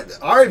 No, but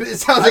it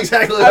sounds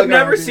exactly like I've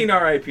never R.I.P.D. seen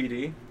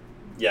R.I.P.D.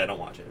 Yeah, don't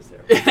watch it. It's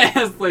terrible.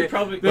 It's like,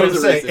 Probably- But I'm there's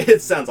a saying, reason.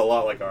 it sounds a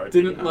lot like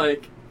R.I.P.D. Didn't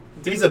like.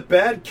 He's a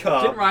bad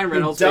cop. Didn't Ryan who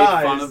Reynolds make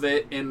dies. fun of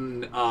it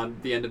in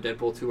the end of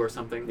Deadpool 2 or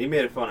something? He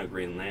made fun of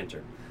Green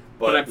Lantern.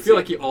 But I feel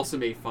like he also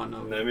made fun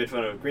of. They made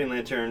fun of Green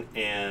Lantern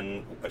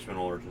and X-Men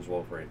Origins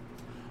Wolverine.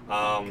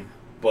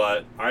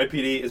 But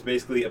R.I.P.D. is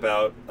basically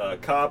about a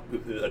cop,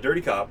 a dirty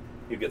cop,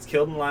 who gets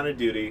killed in the line of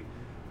duty,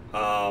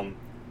 and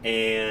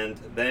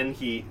then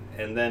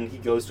he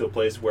goes to a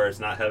place where it's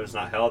not heaven, it's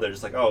not hell. They're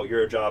just like, oh,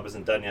 your job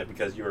isn't done yet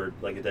because you were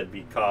like a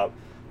deadbeat cop.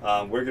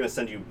 We're going to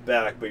send you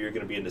back, but you're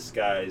going to be in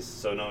disguise,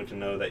 so no one can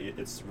know that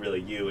it's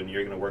really you, and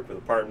you're going to work with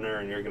a partner,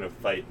 and you're going to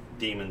fight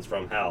demons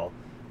from hell.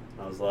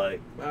 I was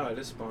like, Wow, it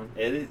is Spawn.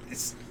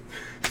 it's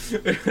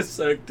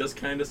It does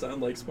kind of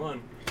sound like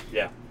Spawn.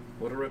 yeah.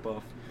 What a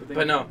ripoff.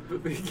 But no, who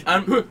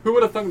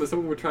would have thought that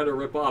someone would try to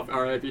rip off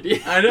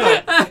R.I.P.D.? I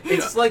know.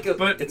 It's like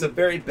But- it's a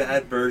very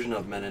bad version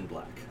of Men in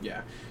Black.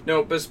 Yeah.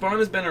 No, but Spawn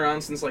has been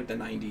around since like the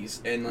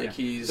 90s, and like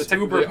he's So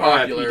uber technically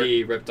popular.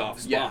 R.I.P.D. ripped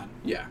off Spawn. Yeah,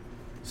 yeah.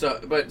 So,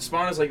 but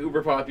Spawn is like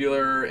uber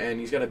popular, and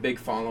he's got a big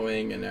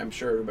following, and I'm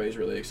sure everybody's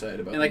really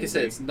excited about. And like the I said,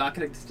 movie. it's not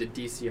connected to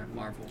DC or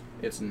Marvel.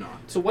 It's not.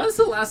 So when's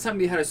the last time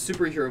we had a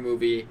superhero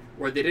movie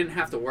where they didn't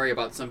have to worry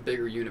about some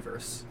bigger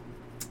universe?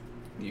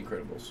 The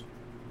Incredibles.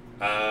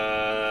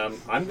 I'm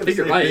gonna Think say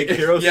you're right. Big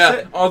Hero Yeah,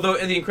 6. although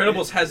The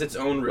Incredibles has its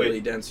own really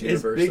Wait, dense Is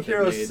universe. Big that they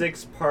Hero made.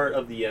 6 part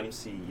of the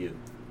MCU?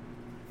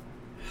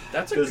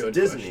 That's a Because good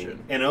Disney,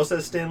 question. and it also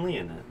has Stan Lee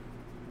in it.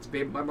 It's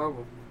made by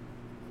Marvel.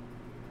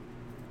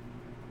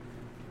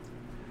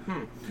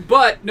 Hmm.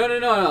 But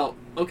no.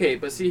 Okay,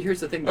 but see, here's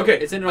the thing. Though. Okay,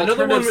 It's in an another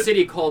alternative one with-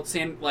 city called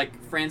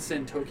France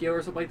and Tokyo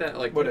or something like that.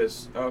 Like What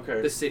is?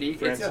 Okay. the city?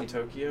 France It's, and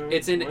Tokyo.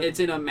 it's in What? it's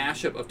in a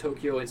mashup of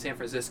Tokyo and San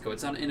Francisco.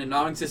 It's in a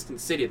non-existent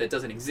city that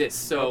doesn't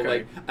exist. So Okay.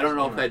 like I don't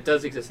know if that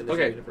does exist in this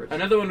Okay, universe.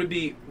 another one would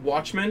be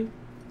Watchmen.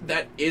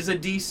 That is a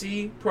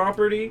DC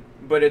property,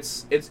 but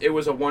it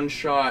was a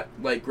one-shot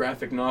like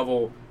graphic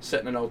novel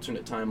set in an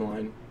alternate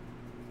timeline.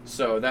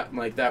 So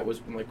that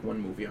was like one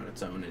movie on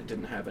its own, and it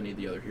didn't have any of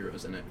the other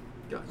heroes in it.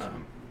 Gotcha.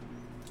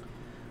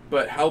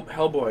 But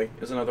Hellboy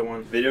is another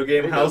one. Video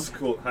game There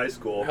you high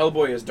school.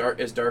 Hellboy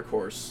is Dark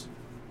Horse,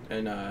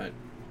 and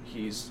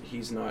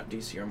he's not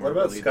DC or What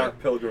Marvel about either. Scott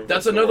Pilgrim?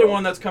 That's vs. the another World?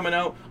 one that's coming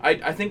out.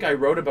 I think I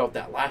wrote about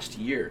that last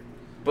year,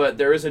 but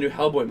there is a new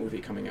Hellboy movie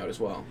coming out as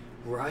well.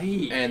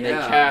 Right. And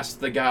yeah. they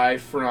cast the guy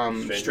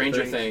from Stranger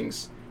Stranger Things.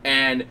 Things,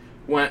 and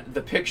when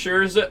the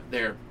pictures,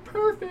 they're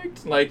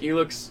perfect. Like it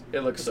looks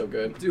so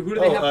good. Dude, who do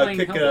they have playing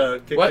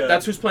Hellboy? kick, What?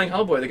 That's who's playing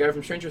Hellboy, the guy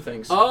from Stranger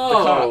Things.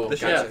 Oh, the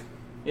cop. gotcha.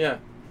 Yeah.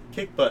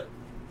 kick butt.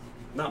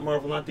 Not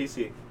Marvel, not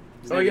DC.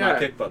 His Oh name's yeah. not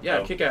Kick butt. Yeah,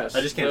 though. kick ass. I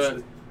just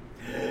can't.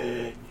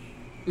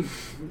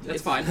 That's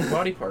It's fine. a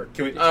body part.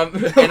 Can we?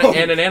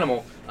 And an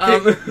animal.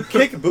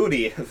 Kick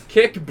booty.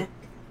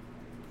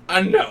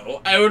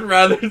 No, I would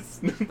rather.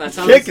 That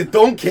sounds. Kick it,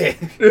 don't kick.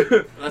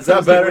 That Is sounds that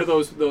like better? one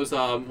of those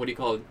what do you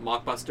call it,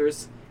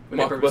 mockbusters? When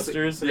they purposely-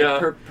 Mockbusters, when they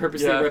yeah.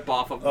 purposely Yeah. rip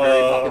off a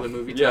very popular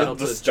movie yeah, title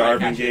The to starving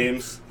try and cash in.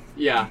 games.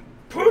 Yeah,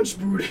 Punch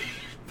booty.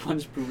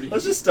 Punch Booty.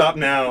 Let's just stop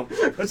now.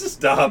 Let's just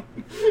stop.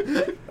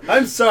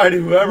 I'm sorry to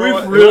whoever.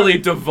 We've really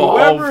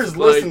devolved. Whoever is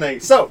like- listening.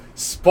 So,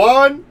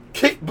 Spawn,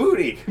 kick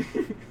booty.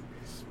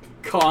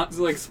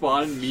 Like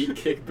Spawn meet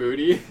Kick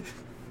Booty.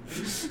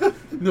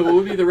 No, what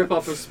would be the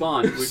ripoff of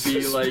Spawn? It would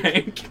be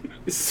like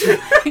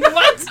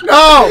what?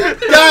 No,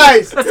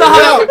 guys. That's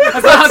not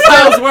how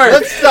titles work.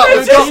 Let's stop.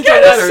 Let's Change go.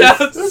 our letters.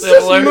 Sounds Let's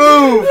similar. just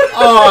move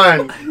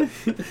on.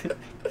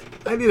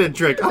 I need a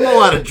drink. I'm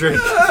allowed to drink.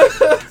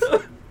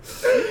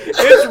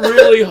 It's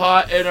really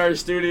hot in our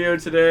studio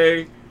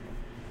today,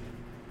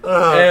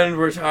 Ugh, and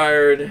we're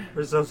tired.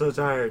 we're so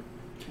tired.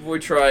 We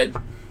tried.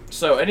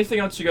 So, anything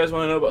else you guys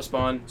want to know about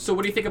Spawn? So,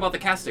 what do you think about the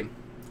casting?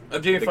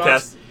 Of Jamie The Foxx?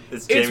 cast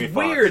is Jamie It's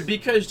Foxx. weird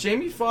because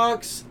Jamie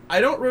Foxx,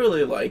 I don't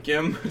really like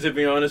him, to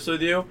be honest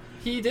with you.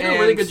 He did a And-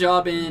 really good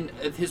job in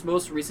his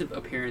most recent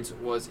appearance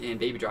was in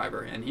Baby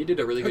Driver, and he did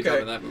a really good Okay.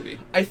 job in that movie.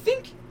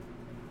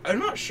 I'm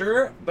not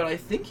sure, but I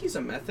think he's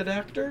a method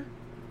actor.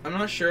 I'm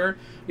not sure.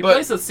 He but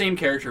plays the same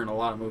character in a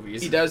lot of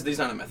movies. He does. He's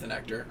not a method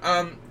actor.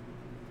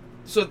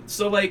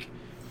 So like,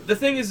 the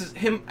thing is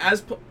him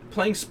as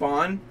playing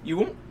Spawn.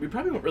 We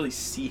probably won't really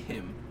see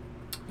him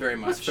very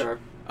much. That's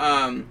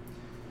fair.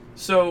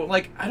 So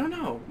like, I don't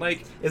know.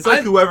 Like, It's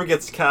like whoever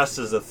gets cast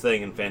as a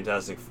thing in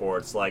Fantastic Four.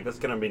 It's like, that's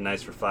going to be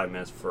nice for 5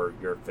 minutes for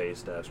your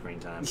face to have screen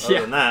time. Other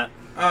Yeah. than that,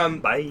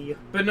 bye.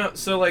 But no.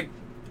 So like,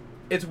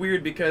 it's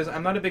weird because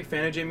I'm not a big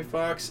fan of Jamie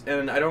Foxx,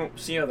 and I don't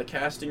see how the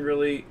casting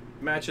really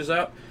matches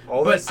up.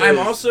 All But they say I'm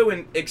is- also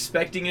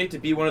expecting it to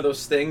be one of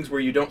those things where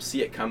you don't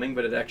see it coming,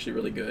 but it's actually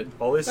really good.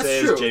 All they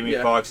say true, is Jamie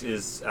yeah. Foxx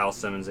is Al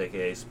Simmons,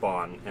 aka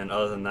Spawn, and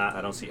other than that,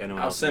 I don't see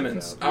anyone Al else.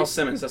 Simmons. Al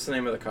Simmons, that's the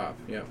name of the cop.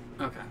 Yeah.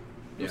 Okay.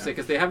 Yeah.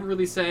 Because they haven't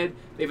really said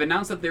they've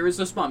announced that there is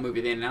a Spawn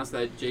movie. They announced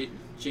that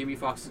Jamie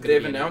Foxx is going to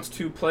They've be in it. announced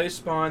who plays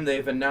Spawn.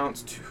 They've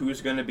announced who's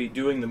going to be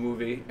doing the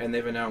movie, and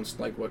they've announced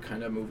like what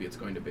kind of movie it's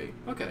going to be.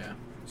 Okay. Yeah.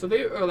 So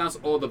they announced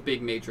all the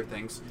big major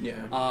things.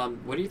 Yeah.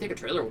 When do you think a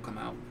trailer will come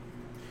out?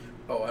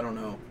 Oh, I don't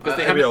know. Because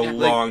they I Maybe a haven't-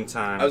 long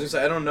time. I was gonna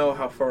say I don't know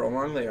how far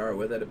along they are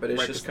with it, but it's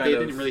Right, just 'cause kind they of.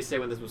 didn't really say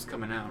when this was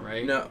coming out,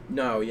 right?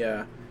 No,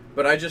 yeah,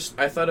 but I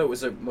thought it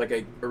was a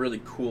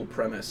really cool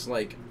premise,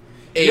 like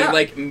a Yeah.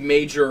 like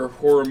major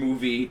horror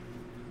movie.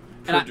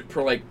 And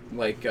For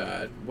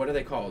what are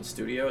they called?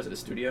 Studio? Is it a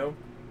studio?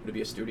 Would it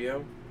be a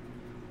studio?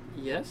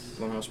 Yes.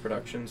 Blumhouse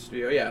Productions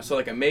studio. Yeah, so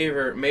like a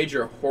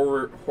major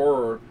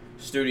horror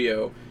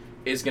studio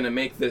is gonna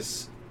make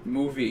this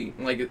movie.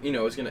 Like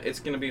it's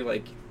gonna be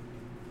like.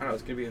 I don't know,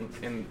 it's gonna be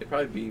it'd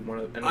probably be one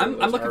of the. I'm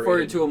looking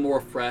forward to a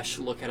more fresh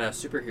look at a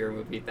superhero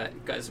movie that,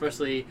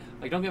 especially,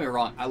 like, don't get me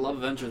wrong, I love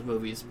Avengers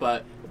movies,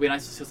 but it'd be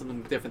nice to see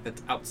something different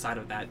that's outside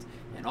of that.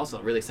 And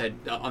also, really excited,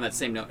 on that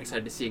same note,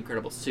 excited to see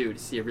Incredibles 2, to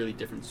see a really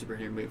different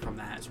superhero movie from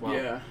that as well.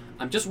 Yeah.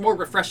 I'm just more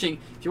refreshing.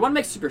 If you want to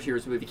make a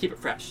superheroes movie, keep it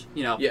fresh,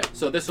 Yeah.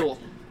 So this will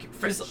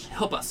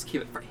help us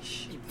keep it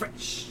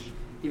fresh.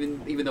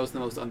 Even though it's the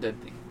most undead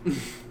thing.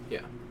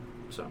 Yeah.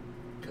 So.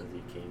 Because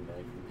he came back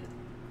from hell.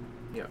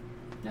 Yeah.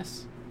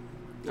 Yes.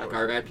 Like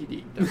our guy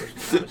PD. That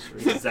was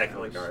ridiculous.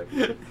 Exactly like our.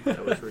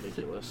 That was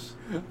ridiculous.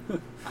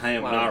 I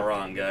am Wow. not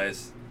wrong,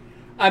 guys.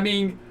 I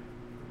mean,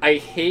 I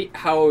hate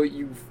how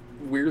you've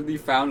weirdly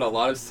found a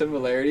lot of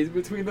similarities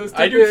between those two.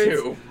 I do movies.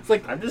 too. It's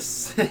like I'm just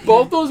saying.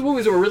 both those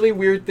movies were really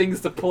weird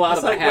things to pull out It's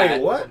of a like, hat.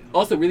 wait, what?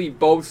 Also, really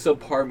both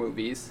subpar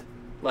movies.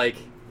 Like,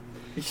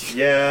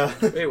 Yeah.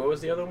 Wait, what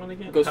was the other one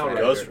again? Ghost Hell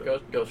Rider.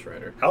 Ghost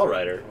Rider. Hell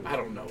Rider. I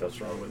don't know what's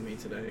wrong with me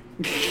today.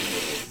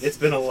 It's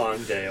been a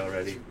long day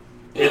already.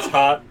 It's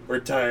hot. We're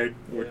tired.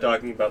 We're Yeah.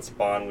 talking about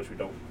Spawn, which we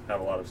don't have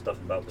a lot of stuff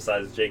about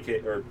besides J.K.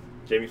 or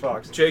Jamie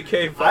Foxx.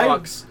 J.K.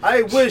 Fox.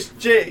 I wish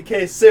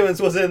J.K.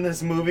 Simmons was in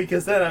this movie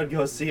because then I'd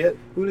go see it.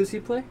 who does he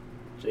play?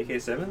 J.K.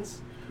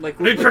 Simmons? Like,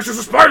 Need pictures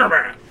of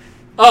Spider-Man.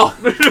 oh,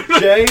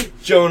 J.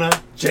 Jonah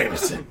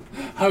Jameson.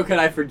 how could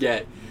I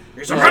forget?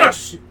 He's a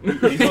menace.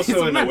 He's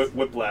also in a the mess.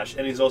 Whiplash,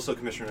 and he's also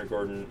Commissioner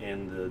Gordon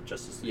in the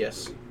Justice League.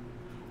 Yes. movie.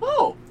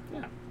 Oh,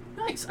 Yeah.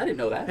 nice. I didn't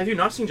know that. Have you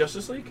not seen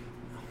Justice League?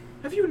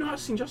 Have you not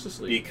seen Justice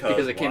League?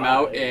 Because it came why?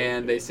 out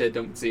and they said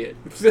don't see it.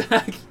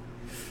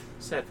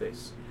 Sad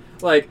face.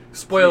 Like,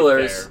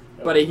 spoilers, fair,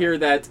 but I hear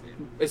that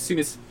as soon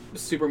as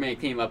Superman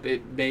came up,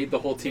 it made the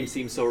whole team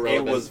seem so It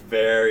relevant. was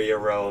very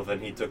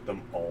irrelevant. He took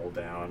them all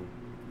down.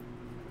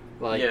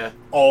 like, Yeah.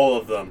 All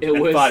of them. It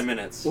in was 5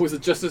 minutes. It was a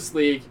Justice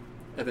League,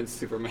 and then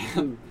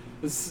Superman.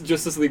 This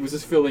Justice League was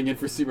just filling in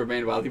for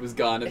Superman while he was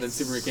gone, and then It's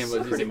Superman came so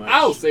and he's pretty like, much.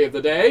 "I'll save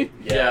the day."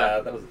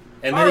 Yeah, that was.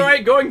 And All then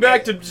right, going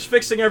back to just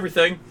fixing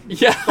everything.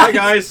 Yeah. Bye,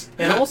 guys.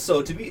 And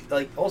also to be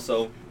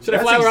also. Should I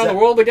that's fly around the exact-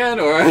 world again,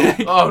 or?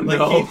 Oh Like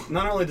no.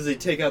 not only does he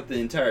take out the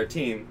entire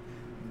team,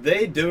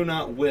 they do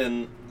not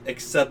win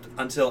except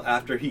until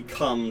after he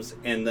comes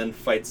and then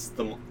fights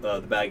the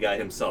bad guy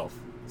himself.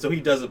 So he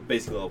does it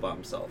basically all by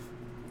himself.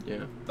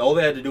 Yeah. All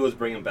they had to do was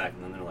bring him back,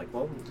 and then they're like,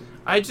 well,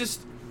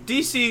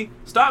 DC,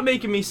 stop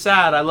making me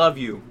sad. I love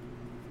you.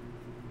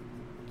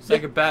 It's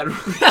like a bad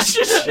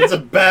relationship. it's a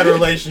bad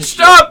relationship.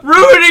 Stop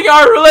ruining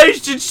our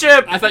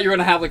relationship. I thought you were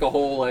gonna have like a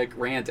whole like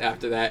rant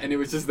after that, and it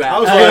was just that. I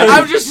was like-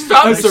 I'm just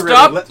stop I'm so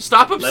ready.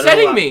 stop Let it all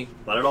upsetting out. me.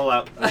 Let it all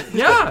out.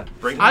 Yeah,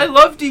 Bring it I out.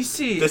 love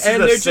DC. This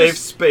and is a they're safe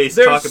just- space.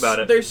 they're Talk about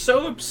it. They're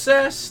so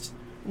obsessed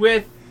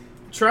with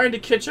trying to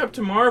catch up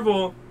to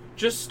Marvel.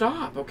 Just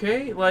stop,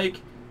 okay?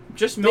 Like,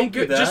 just Don't make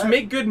do good, that. just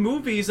make good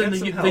movies, and Get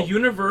some the help.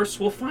 universe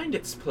will find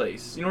its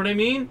place. You know what I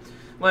mean?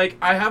 Like,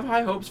 I have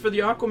high hopes for the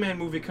Aquaman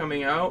movie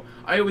coming out.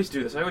 I always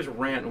do this. I always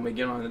rant when we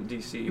get on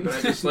DC, but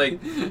I just like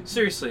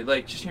seriously,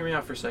 like, just hear me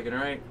out for a second,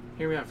 all right?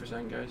 Hear me out for a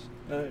second, guys.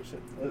 All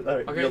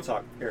right, Okay. real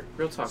talk. Here.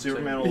 Real talk. for a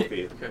Superman second. will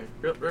be. Okay.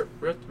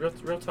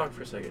 Real talk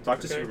for a second. Talk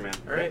to okay? Superman.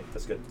 All right.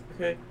 That's good.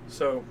 Okay.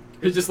 So.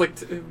 It's just like.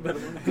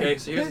 Okay,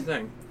 so here's the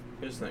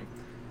thing.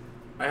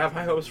 I have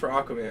high hopes for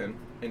Aquaman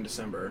in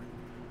December,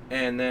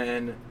 and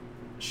then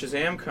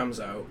Shazam comes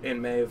out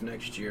in May of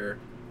next year,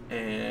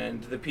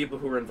 and the people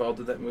who were involved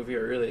with that movie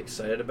are really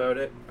excited about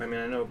it. I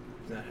mean, I know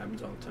that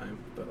happens all the time,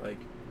 but like,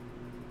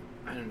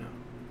 I don't know.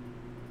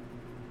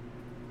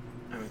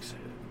 I'm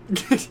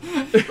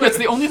excited. That's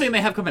the only thing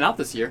they have coming out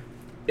this year.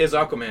 Is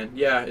Aquaman?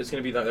 Yeah, it's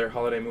gonna be their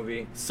holiday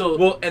movie. So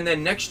Well, and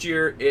then next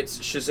year it's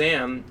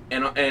Shazam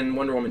and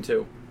Wonder Woman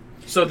 2.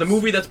 So the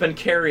movie that's been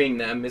carrying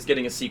them is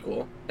getting a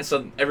sequel, and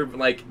so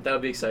that'll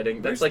be exciting.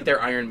 That's Where's like the-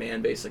 their Iron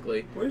Man,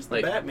 basically. Where's the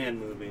Like- Batman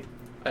movie?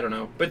 I don't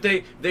know. But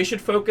they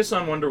should focus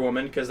on Wonder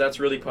Woman because that's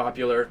really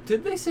popular.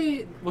 Did they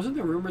say, wasn't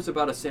there rumors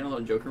about a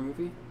standalone Joker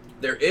movie?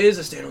 There is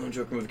a standalone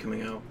Joker movie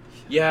coming out.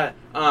 Yeah,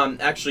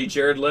 actually,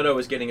 Jared Leto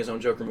is getting his own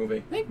Joker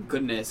movie. Thank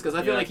goodness, because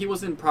I feel like he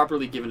wasn't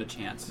properly given a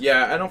chance.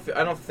 Yeah, I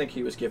don't think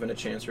he was given a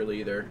chance really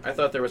either. I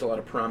thought there was a lot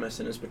of promise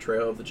in his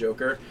portrayal of the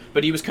Joker,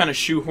 but he was kind of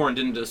shoehorned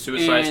into the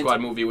Suicide Squad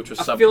movie, which was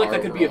subpar. I feel like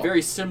that could be a overall.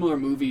 very similar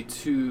movie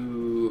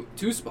to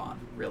Spawn,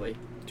 really.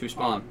 To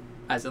Spawn.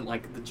 As in,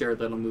 like, the Jared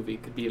Leto movie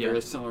could be a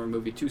very similar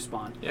movie to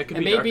Spawn. Yeah, it could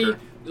and be maybe, darker.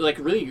 like,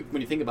 really,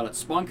 when you think about it,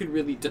 Spawn could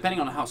really, depending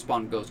on how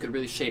Spawn goes, could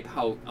really shape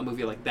how a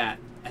movie like that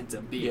ends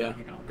up being. Yeah.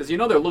 Because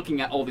they're looking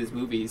at all these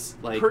movies,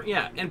 like...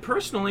 And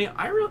personally,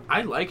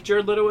 I like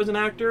Jared Leto as an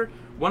actor.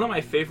 One of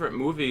my favorite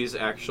movies,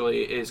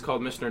 actually, is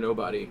called Mr.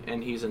 Nobody,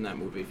 and he's in that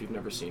movie. If you've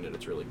never seen it,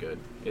 it's really good.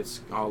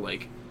 It's all,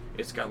 like,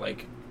 it's got,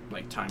 like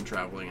time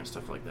traveling and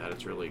stuff like that.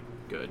 It's really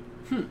good.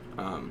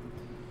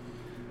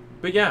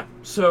 But yeah,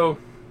 so...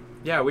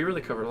 Yeah, we really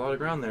covered a lot of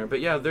ground there.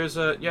 But yeah, there's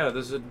a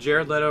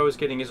Jared Leto is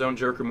getting his own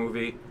Joker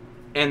movie,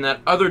 and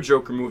that other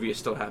Joker movie is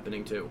still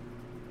happening too.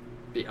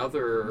 The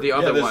other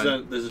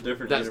one. There's a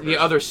different That's universe. the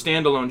other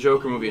standalone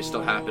Joker movie is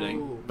still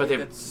happening. But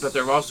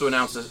they've also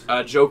announced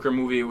a Joker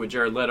movie with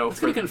Jared Leto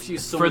for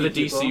the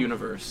DC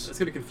universe. It's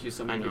gonna confuse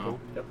so many people.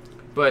 Yep.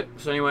 But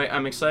so anyway,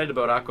 I'm excited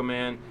about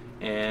Aquaman.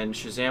 And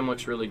Shazam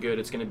looks really good.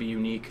 It's going to be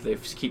unique. They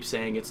keep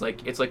saying it's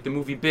like the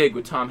movie Big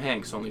with Tom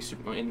Hanks, only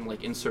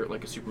insert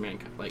like a Superman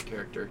like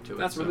character to it.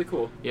 That's really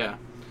cool. Yeah,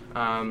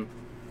 and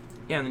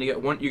then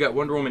you got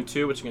Wonder Woman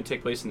 2, which is going to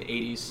take place in the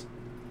 80s.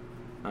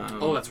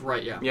 That's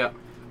right. Yeah. Yeah.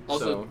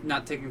 Also,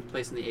 not taking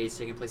place in the 80s,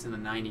 taking place in the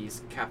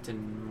 90s.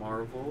 Captain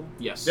Marvel.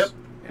 Yes. Yep.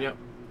 Yeah. Yep.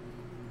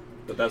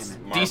 But that's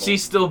Marvel. DC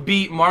still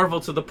beat Marvel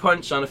to the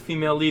punch on a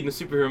female lead in a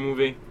superhero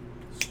movie.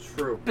 It's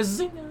true.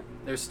 Bazinga.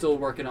 They're still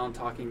working on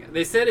talking.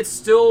 They said it's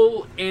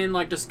still in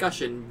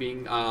discussion,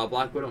 being a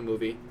Black Widow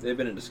movie. They've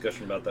been in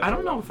discussion about that. I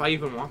don't know if I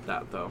even want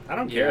that though. I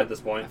don't care at this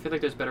point. I feel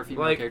like there's better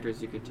female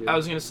characters you could do. I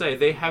was gonna say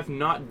they have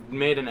not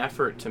made an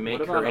effort to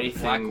make her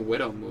anything. Black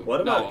Widow movie? What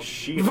about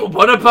She?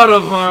 What about a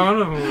Black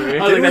Widow movie?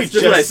 I think that's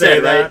just what I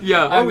said, right?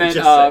 Yeah, I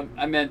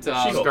meant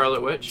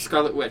Scarlet Witch.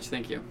 Scarlet Witch.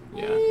 Thank you.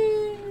 Yeah,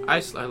 I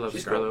love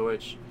Scarlet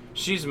Witch.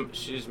 She's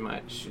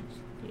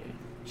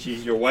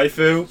your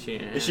waifu?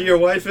 Is she your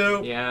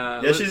waifu?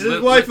 Yeah. Yeah, she's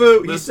his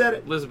waifu. He said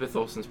it. Elizabeth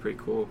Olsen's pretty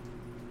cool.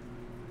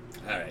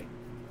 Alright.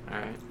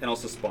 And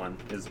also Spawn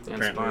is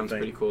apparently Spawn's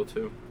pretty cool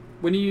too.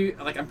 When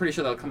I'm pretty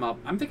sure that'll come up.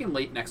 I'm thinking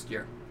late next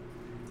year.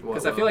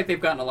 Because I feel like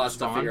they've gotten a lot of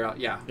stuff figured out.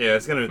 Yeah. Yeah,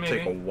 it's going to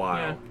take a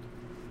while.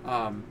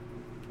 Yeah.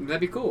 That'd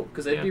be cool.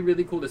 Because it'd be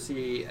really cool to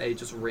see a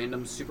just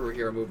random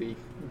superhero movie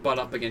butt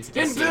up against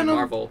DC and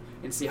Marvel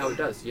and see how it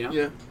does, you know?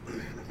 Yeah.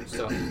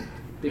 So...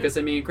 Because,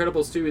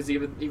 Incredibles 2 is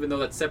even though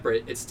that's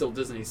separate, it's still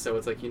Disney, so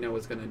it's like,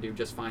 it's going to do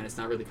just fine. It's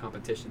not really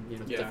competition,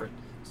 it's different.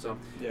 So,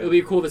 it'll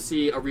be cool to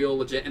see a real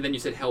legit, and then you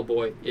said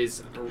Hellboy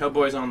is...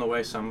 Hellboy's on the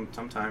way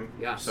sometime.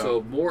 Yeah,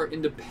 so more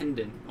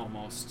independent,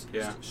 almost,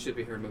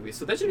 superhero movies.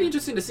 So that should be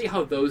interesting to see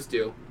how those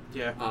do.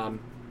 Yeah.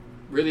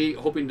 Really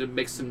hoping to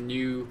make some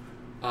new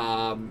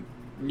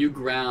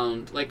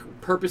ground,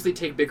 purposely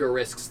take bigger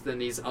risks than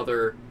these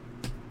other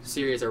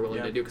series are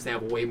willing to do, because they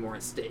have way more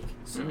at stake.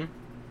 So,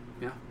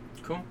 yeah.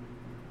 Cool.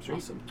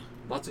 Awesome.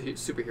 Lots of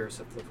superhero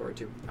stuff to look forward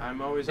to.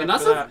 I'm always and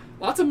up for that.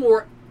 Lots of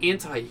more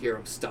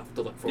anti-hero stuff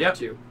to look forward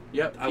to.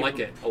 Yep. I like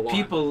it a lot.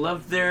 People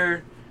love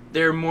their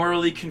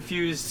morally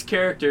confused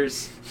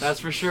characters. That's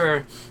for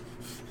sure.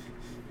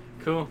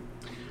 Cool.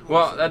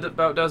 Well, that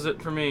about does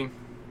it for me.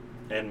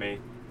 And me.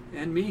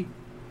 And me.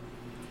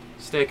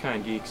 Stay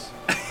kind, geeks.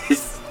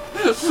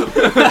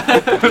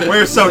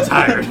 We're so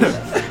tired.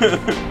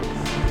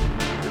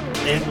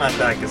 And my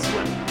back is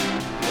sweating.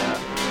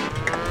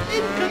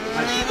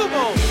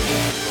 Unbelievable!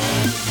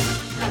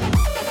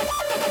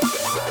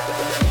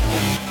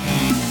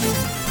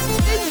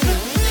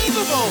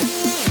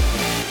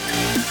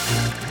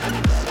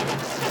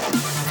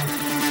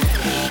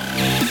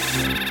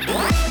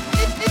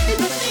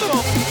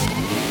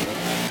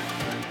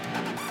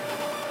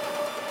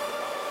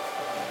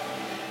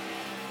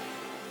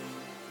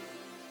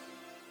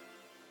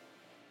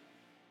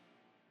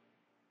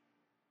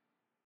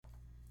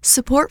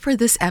 Support for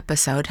this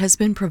episode has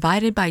been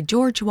provided by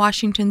George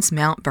Washington's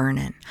Mount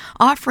Vernon.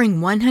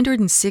 Offering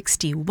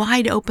 160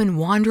 wide-open,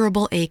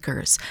 wanderable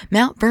acres,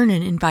 Mount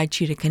Vernon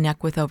invites you to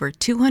connect with over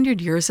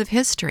 200 years of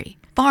history.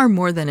 Far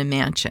more than a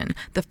mansion,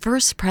 the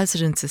first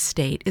president's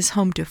estate is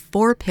home to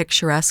 4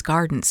 picturesque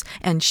gardens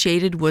and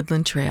shaded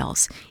woodland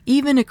trails,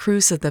 even a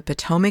cruise of the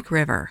Potomac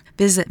River.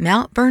 Visit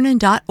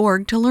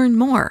mountvernon.org to learn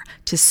more.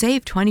 To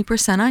save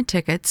 20% on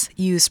tickets,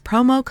 use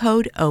promo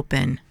code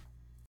OPEN.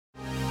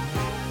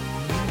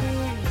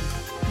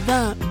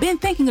 Been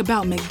thinking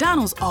about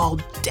McDonald's all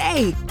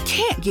day.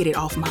 Can't get it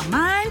off my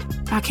mind.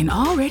 I can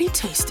already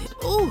taste it.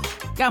 Ooh,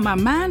 got my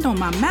mind on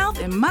my mouth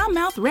and my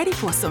mouth ready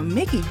for some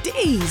Mickey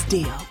D's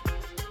deal.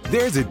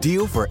 There's a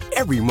deal for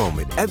every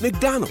moment at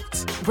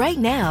McDonald's. Right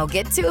now,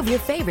 get 2 of your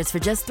favorites for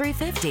just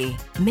 $3.50.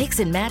 Mix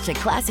and match a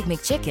classic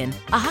McChicken,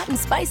 a hot and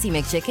spicy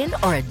McChicken,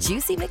 or a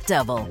juicy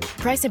McDouble.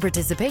 Price and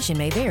participation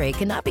may vary.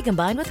 Cannot be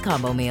combined with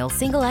combo meal.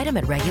 Single item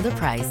at regular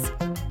price.